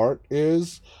high art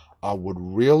is, I would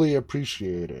really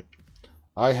appreciate it.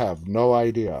 I have no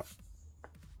idea.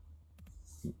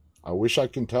 I wish I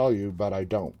can tell you, but I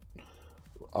don't.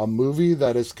 A movie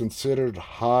that is considered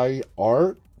high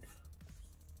art?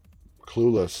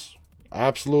 Clueless.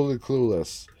 Absolutely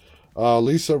clueless.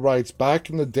 Lisa writes, back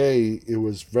in the day, it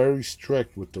was very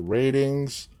strict with the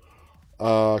ratings.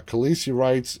 Khaleesi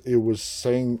writes, it was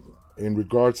saying, in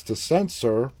regards to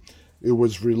Censor, it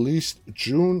was released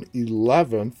June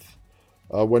 11th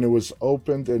when it was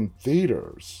opened in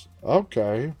theaters.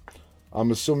 Okay. I'm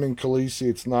assuming, Khaleesi,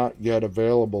 it's not yet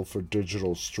available for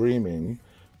digital streaming,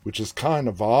 which is kind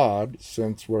of odd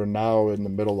since we're now in the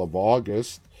middle of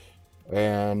August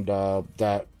and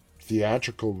that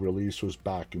theatrical release was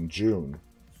back in June.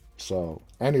 So,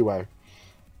 anyway.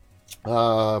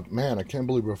 Man, I can't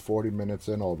believe we're 40 minutes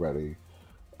in already.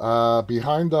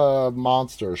 Behind the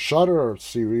Monster, Shudder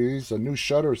series, a new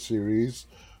Shudder series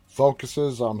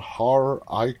focuses on horror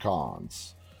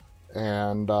icons.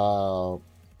 And this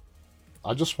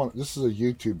is a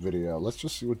YouTube video. Let's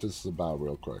just see what this is about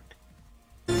real quick.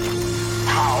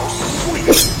 How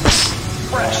sweet,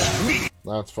 fresh meat.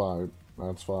 That's fine.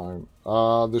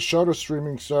 The Shudder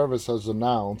streaming service has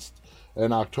announced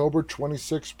an October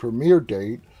 26th premiere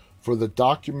date for the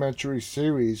documentary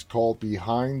series called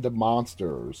Behind the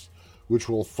Monsters, which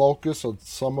will focus on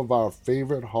some of our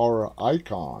favorite horror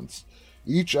icons.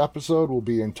 Each episode will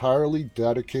be entirely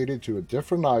dedicated to a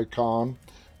different icon,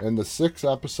 and the 6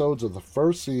 episodes of the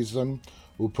first season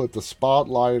will put the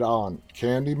spotlight on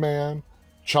Candyman,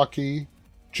 Chucky,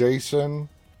 Jason,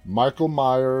 Michael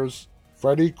Myers,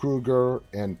 Freddy Krueger,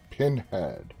 and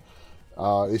Pinhead.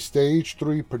 A Stage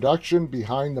 3 production,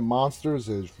 Behind the Monsters,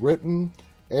 is written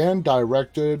and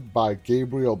directed by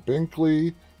Gabriel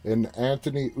Binkley and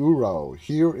Anthony Uro.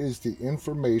 Here is the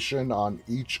information on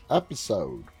each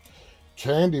episode.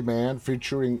 Candyman,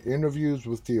 featuring interviews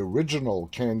with the original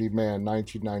Candyman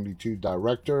 1992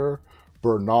 director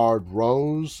Bernard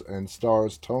Rose, and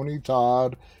stars Tony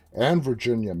Todd and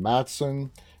Virginia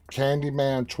Madsen.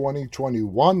 Candyman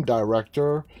 2021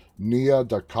 director Nia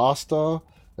DaCosta,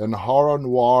 and horror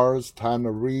noirs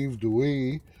Tananarive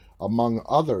Due, among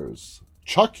others.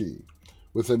 Chucky,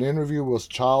 with an interview with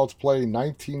Child's Play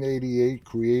 1988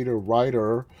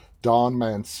 creator-writer Don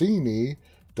Mancini,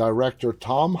 director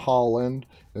Tom Holland,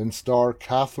 and star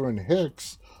Catherine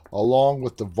Hicks, along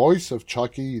with the voice of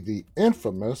Chucky, the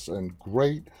infamous and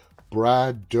great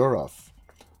Brad Dourif.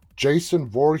 Jason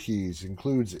Voorhees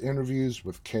includes interviews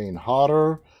with Kane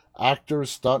Hodder, actor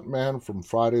stuntman from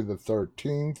Friday the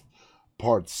 13th,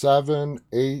 Part 7,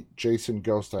 8, Jason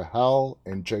Goes to Hell,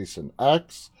 and Jason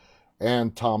X,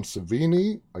 and Tom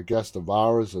Savini, a guest of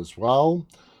ours as well,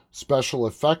 special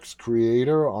effects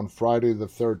creator on Friday the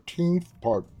 13th,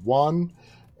 Part 1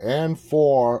 and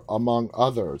 4, among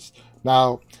others.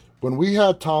 Now, when we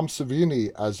had Tom Savini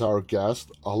as our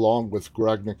guest, along with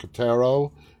Greg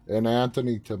Nicotero and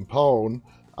Anthony Timpone,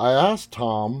 I asked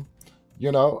Tom,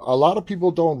 a lot of people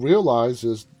don't realize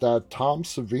is that Tom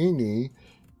Savini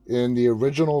in the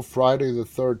original Friday the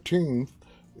 13th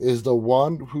is the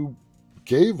one who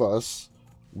gave us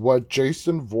what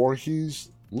Jason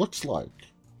Voorhees looks like.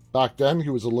 Back then, he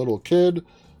was a little kid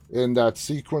in that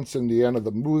sequence in the end of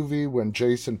the movie when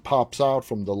Jason pops out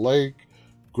from the lake,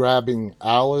 grabbing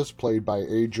Alice, played by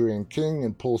Adrienne King,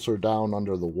 and pulls her down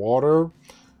under the water.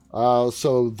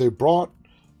 So they brought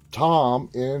Tom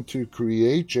in to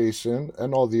create Jason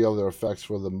and all the other effects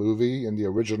for the movie in the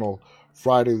original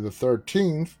Friday the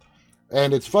 13th.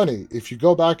 And it's funny, if you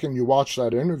go back and you watch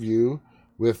that interview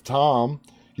with Tom,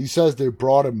 he says they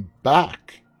brought him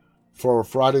back for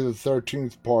Friday the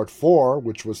 13th Part 4,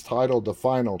 which was titled The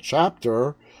Final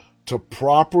Chapter, to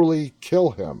properly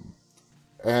kill him.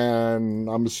 And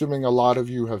I'm assuming a lot of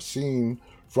you have seen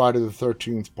Friday the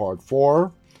 13th Part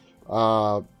 4.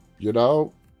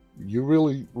 You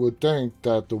really would think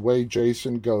that the way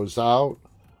Jason goes out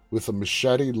with a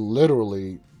machete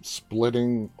literally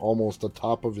splitting almost the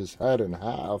top of his head in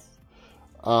half,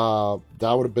 that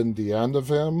would have been the end of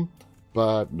him.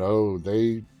 But no,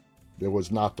 it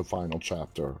was not the final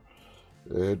chapter.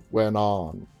 It went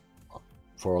on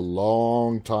for a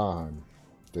long time.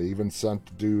 They even sent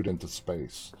the dude into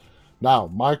space. Now,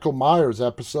 Michael Myers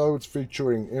episodes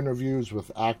featuring interviews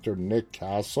with actor Nick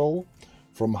Castle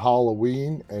from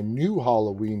Halloween and new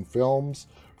Halloween films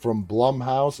from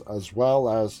Blumhouse, as well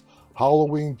as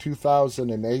Halloween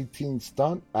 2018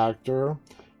 stunt actor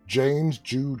James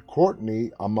Jude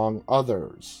Courtney, among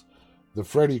others. The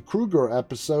Freddy Krueger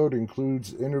episode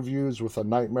includes interviews with A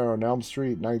Nightmare on Elm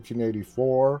Street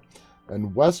 1984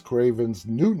 and Wes Craven's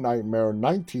New Nightmare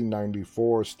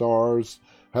 1994 stars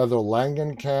Heather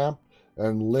Langenkamp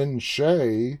and Lynn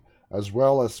Shay, as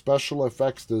well as special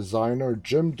effects designer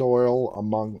Jim Doyle,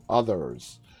 among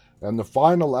others. And the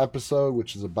final episode,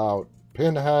 which is about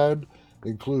Pinhead,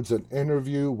 includes an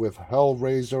interview with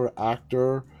Hellraiser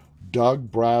actor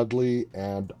Doug Bradley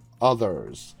and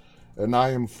others. And I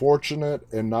am fortunate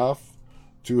enough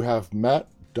to have met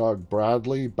Doug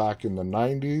Bradley back in the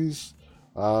 90s.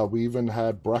 We even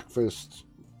had breakfast,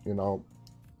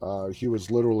 he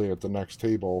was literally at the next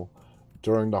table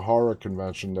during the horror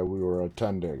convention that we were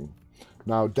attending.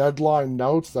 Now, Deadline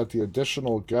notes that the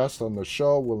additional guests on the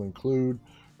show will include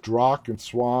Drac and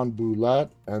Swan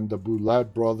Boulette and the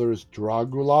Boulette brothers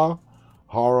Dragula,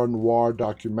 horror noir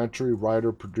documentary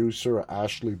writer-producer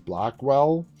Ashley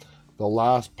Blackwell, The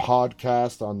Last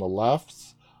Podcast on the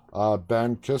Lefts,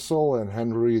 Ben Kissel and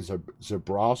Henry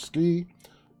Zebrowski,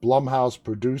 Blumhouse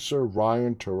producer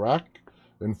Ryan Turek,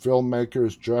 and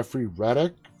filmmakers Jeffrey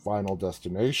Reddick, Final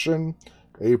Destination,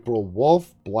 April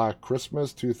Wolf, Black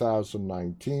Christmas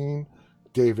 2019,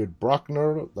 David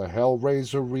Bruckner, the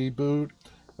Hellraiser reboot,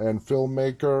 and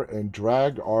filmmaker and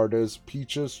drag artist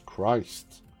Peaches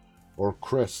Christ, or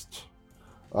Christ.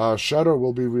 Shudder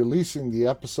will be releasing the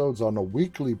episodes on a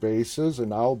weekly basis,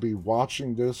 and I'll be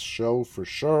watching this show for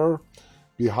sure.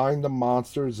 Behind the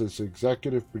Monsters is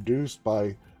executive produced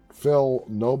by Phil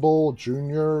Noble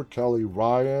Jr., Kelly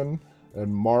Ryan,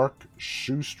 and Mark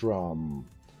Schustrom.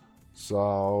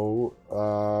 So,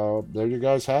 there you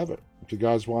guys have it. If you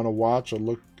guys want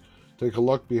to take a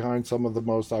look behind some of the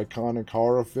most iconic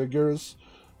horror figures,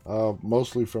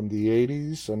 mostly from the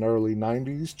 80s and early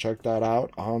 90s, check that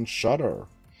out on Shudder.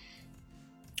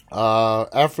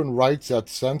 Efren writes that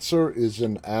Censor is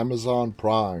in Amazon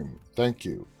Prime. Thank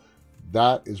you.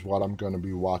 That is what I'm going to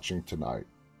be watching tonight.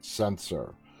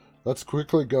 Censor. Let's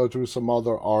quickly go through some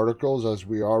other articles as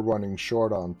we are running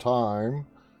short on time.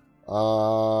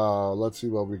 Let's see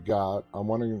what we got. I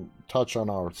want to touch on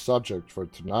our subject for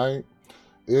tonight.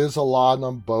 Is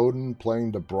Alana Bowden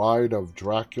playing the bride of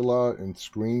Dracula in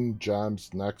Screen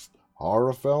Gems' next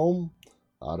horror film?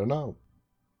 I don't know.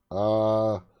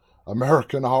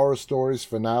 American Horror Stories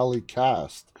finale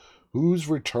cast. Who's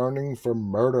returning from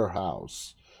Murder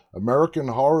House? American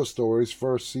Horror Stories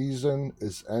first season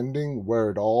is ending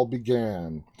where it all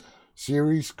began.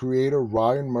 Series creator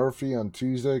Ryan Murphy on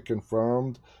Tuesday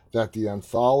confirmed that the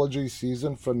anthology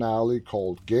season finale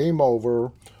called Game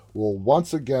Over will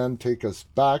once again take us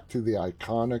back to the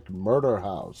iconic Murder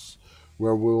House,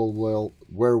 where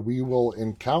we will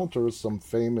encounter some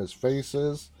famous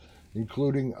faces,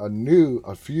 including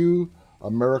a few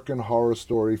American Horror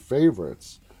Story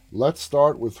favorites. Let's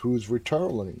start with who's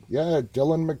returning. Yeah,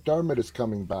 Dylan McDermott is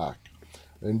coming back,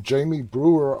 and Jamie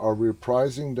Brewer are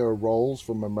reprising their roles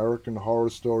from American Horror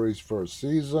Story's first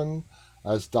season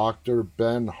as Dr.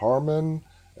 Ben Harmon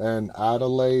and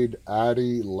Adelaide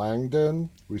Addie Langdon,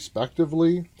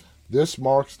 respectively. This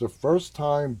marks the first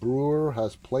time Brewer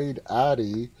has played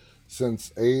Addie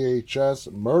since AHS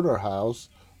Murder House,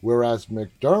 whereas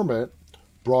McDermott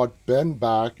brought Ben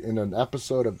back in an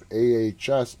episode of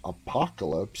AHS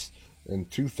Apocalypse in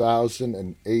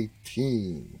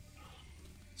 2018.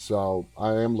 So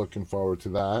I am looking forward to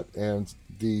that. And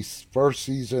the first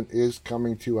season is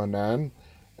coming to an end.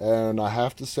 And I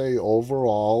have to say,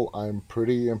 overall, I'm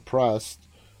pretty impressed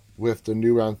with the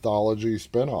new anthology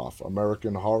spinoff,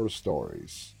 American Horror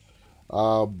Stories.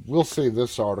 We'll save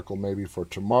this article maybe for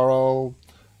tomorrow.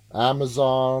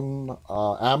 Amazon's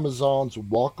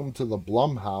Welcome to the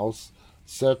Blumhouse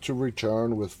set to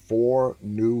return with 4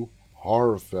 new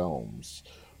horror films.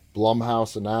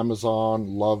 Blumhouse and Amazon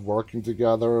love working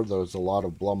together. There's a lot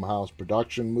of Blumhouse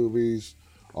production movies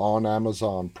on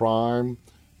Amazon Prime.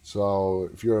 So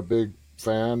if you're a big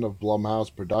fan of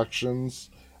Blumhouse Productions,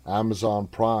 Amazon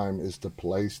Prime is the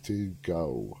place to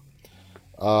go.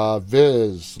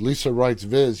 Lisa writes,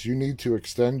 Viz, you need to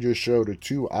extend your show to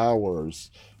 2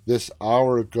 hours. This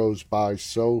hour goes by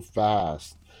so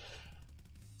fast.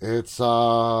 It's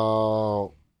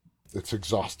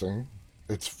exhausting.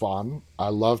 It's fun. I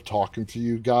love talking to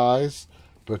you guys,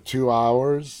 but 2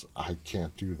 hours, I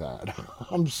can't do that.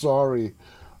 I'm sorry,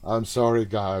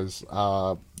 guys.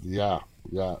 Yeah.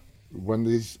 When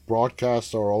these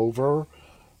broadcasts are over,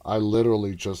 I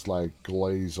literally just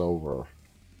glaze over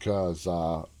because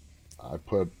I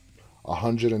put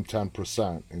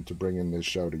 110% into bringing this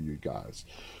show to you guys.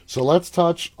 So let's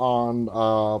touch on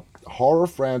horror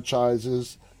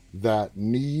franchises that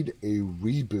need a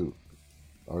reboot.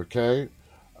 Okay?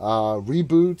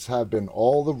 Reboots have been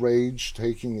all the rage,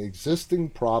 taking existing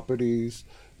properties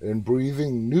and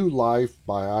breathing new life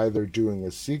by either doing a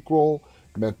sequel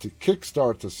meant to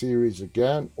kickstart the series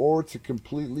again or to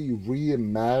completely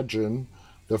reimagine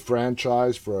the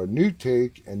franchise for a new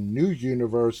take and new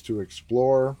universe to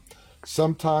explore.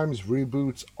 Sometimes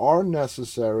reboots are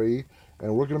necessary,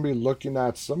 and we're going to be looking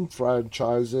at some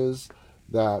franchises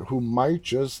who might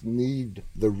just need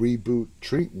the reboot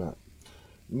treatment.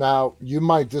 Now, you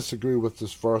might disagree with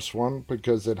this first one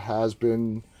because there have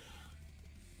been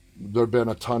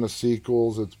a ton of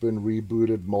sequels. It's been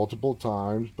rebooted multiple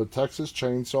times, but Texas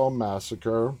Chainsaw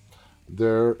Massacre,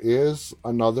 there is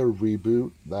another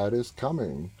reboot that is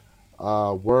coming.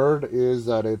 Word is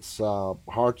that it's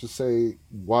hard to say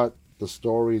what the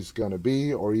story is going to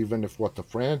be or even if what the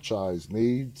franchise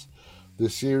needs.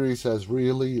 The series has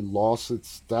really lost its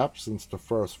step since the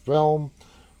first film,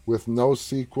 with no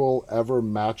sequel ever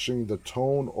matching the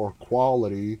tone or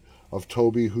quality of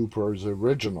Tobe Hooper's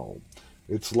original.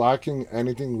 It's lacking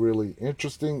anything really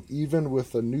interesting, even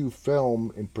with a new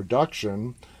film in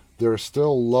production there are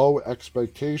still low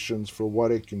expectations for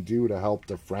what it can do to help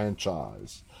the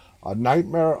franchise. A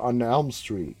Nightmare on Elm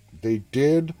Street, they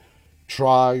did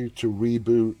try to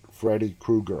reboot Freddy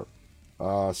Krueger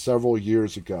several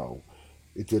years ago.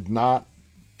 It did not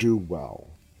do well.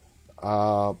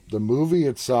 The movie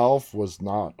itself was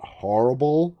not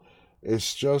horrible.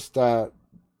 It's just that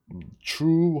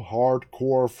true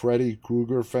hardcore Freddy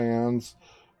Krueger fans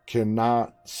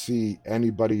cannot see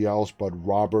anybody else but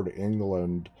Robert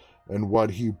Englund and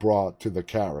what he brought to the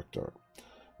character.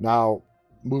 Now,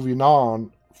 moving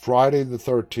on, Friday the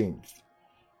 13th.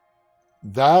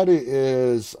 That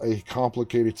is a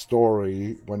complicated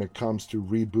story when it comes to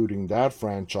rebooting that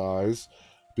franchise,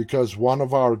 because one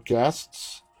of our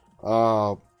guests,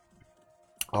 our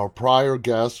prior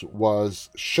guest, was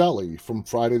Shelley from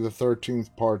Friday the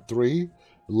 13th Part 3,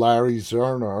 Larry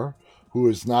Zerner, who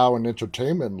is now an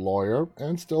entertainment lawyer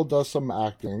and still does some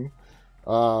acting.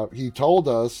 He told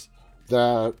us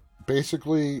that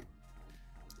basically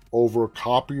over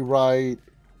copyright,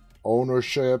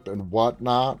 ownership, and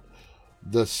whatnot,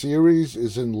 the series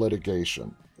is in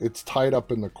litigation. It's tied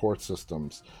up in the court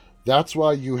systems. That's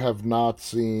why you have not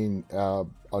seen a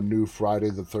new Friday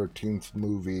the 13th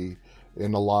movie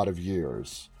in a lot of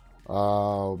years.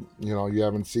 You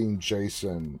haven't seen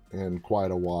Jason in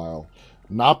quite a while.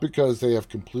 Not because they have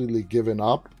completely given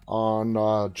up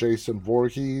on Jason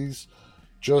Voorhees,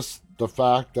 just the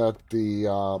fact that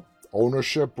the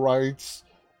ownership rights,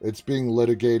 it's being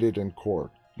litigated in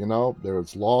court.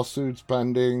 There's lawsuits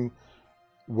pending.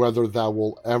 Whether that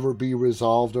will ever be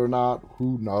resolved or not,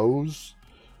 who knows?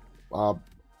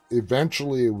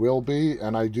 Eventually it will be,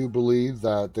 and I do believe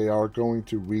that they are going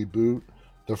to reboot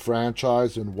the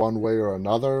franchise in one way or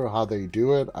another. How they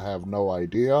do it, I have no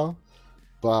idea.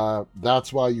 But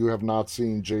that's why you have not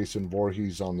seen Jason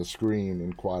Voorhees on the screen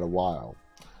in quite a while.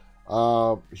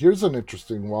 Here's an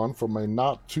interesting one from a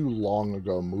not too long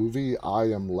ago movie,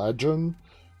 I Am Legend,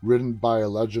 written by a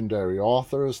legendary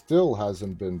author, still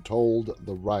hasn't been told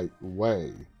the right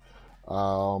way.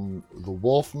 The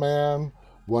Wolfman,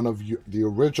 one of the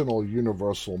original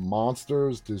Universal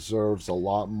monsters, deserves a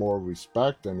lot more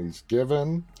respect than he's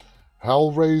given.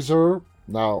 Hellraiser,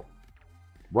 now,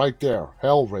 right there,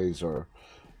 Hellraiser.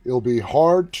 It'll be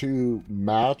hard to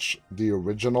match the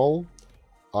original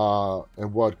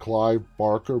and what Clive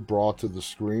Barker brought to the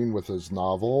screen with his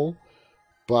novel.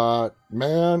 But,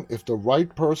 man, if the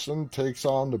right person takes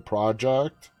on the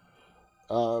project,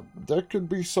 there could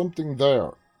be something there.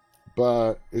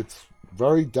 But it's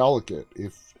very delicate.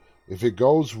 If it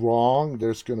goes wrong,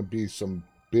 there's going to be some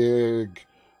big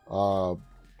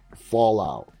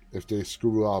fallout if they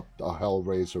screw up a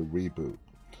Hellraiser reboot.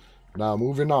 Now,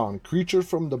 moving on. Creature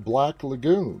from the Black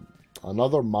Lagoon,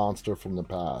 another monster from the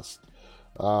past,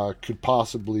 could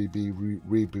possibly be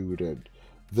rebooted.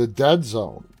 The Dead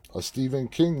Zone, a Stephen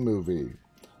King movie,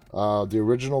 the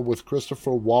original with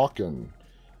Christopher Walken,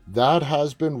 that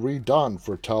has been redone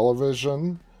for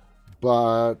television,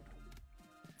 but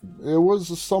it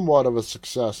was somewhat of a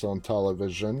success on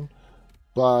television.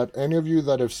 But any of you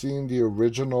that have seen the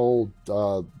original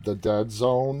The Dead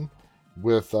Zone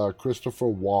with Christopher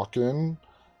Walken,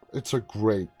 it's a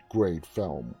great, great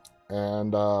film.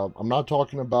 And I'm not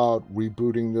talking about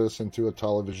rebooting this into a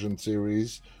television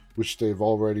series, which they've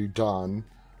already done.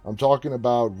 I'm talking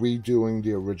about redoing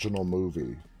the original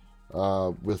movie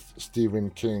with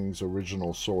Stephen King's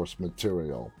original source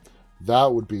material.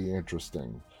 That would be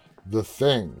interesting. The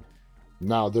Thing.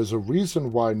 Now, there's a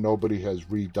reason why nobody has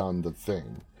redone The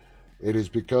Thing. It is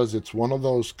because it's one of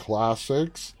those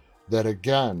classics that,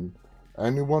 again,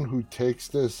 anyone who takes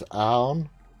this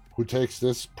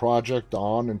project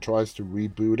on and tries to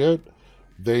reboot it,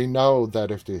 they know that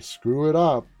if they screw it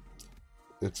up,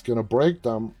 it's going to break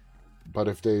them. But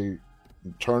if they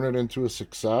turn it into a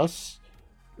success,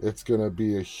 it's going to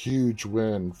be a huge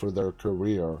win for their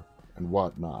career and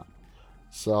whatnot.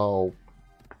 So,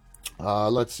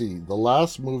 let's see. The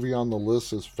last movie on the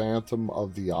list is Phantom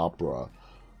of the Opera,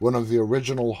 one of the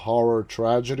original horror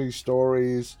tragedy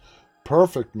stories.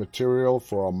 Perfect material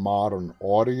for a modern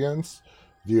audience.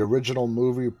 The original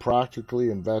movie practically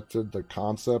invented the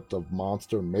concept of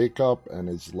monster makeup and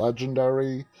is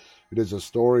legendary. It is a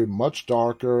story much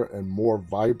darker and more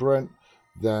vibrant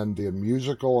than the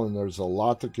musical, and there's a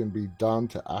lot that can be done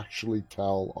to actually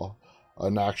tell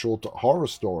an actual horror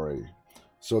story.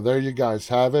 So there you guys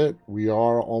have it. We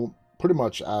are pretty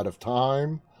much out of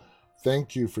time.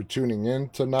 Thank you for tuning in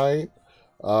tonight.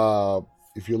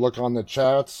 If you look on the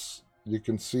chats, you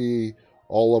can see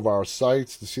all of our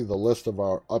sites to see the list of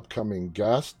our upcoming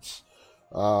guests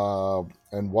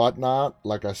and whatnot.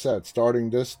 Like I said, starting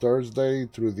this Thursday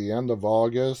through the end of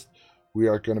August, we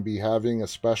are going to be having a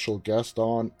special guest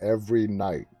on every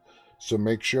night. So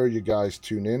make sure you guys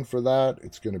tune in for that.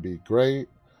 It's going to be great.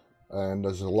 And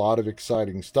there's a lot of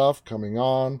exciting stuff coming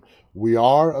on. We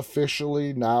are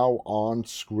officially now on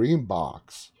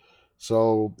Screambox.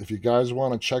 So if you guys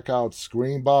want to check out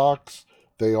Screambox,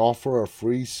 they offer a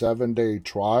free 7-day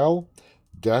trial.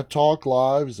 Dead Talk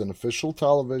Live is an official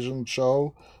television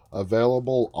show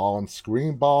available on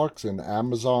Screambox and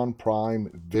Amazon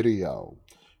Prime Video.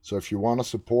 So if you want to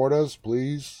support us,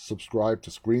 please subscribe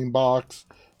to Screambox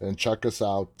and check us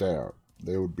out there.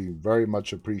 They would be very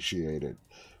much appreciated.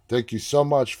 Thank you so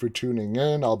much for tuning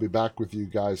in. I'll be back with you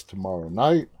guys tomorrow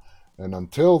night. And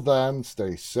until then,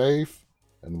 stay safe.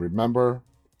 And remember,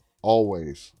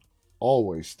 always,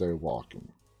 always stay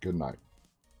walking. Good night.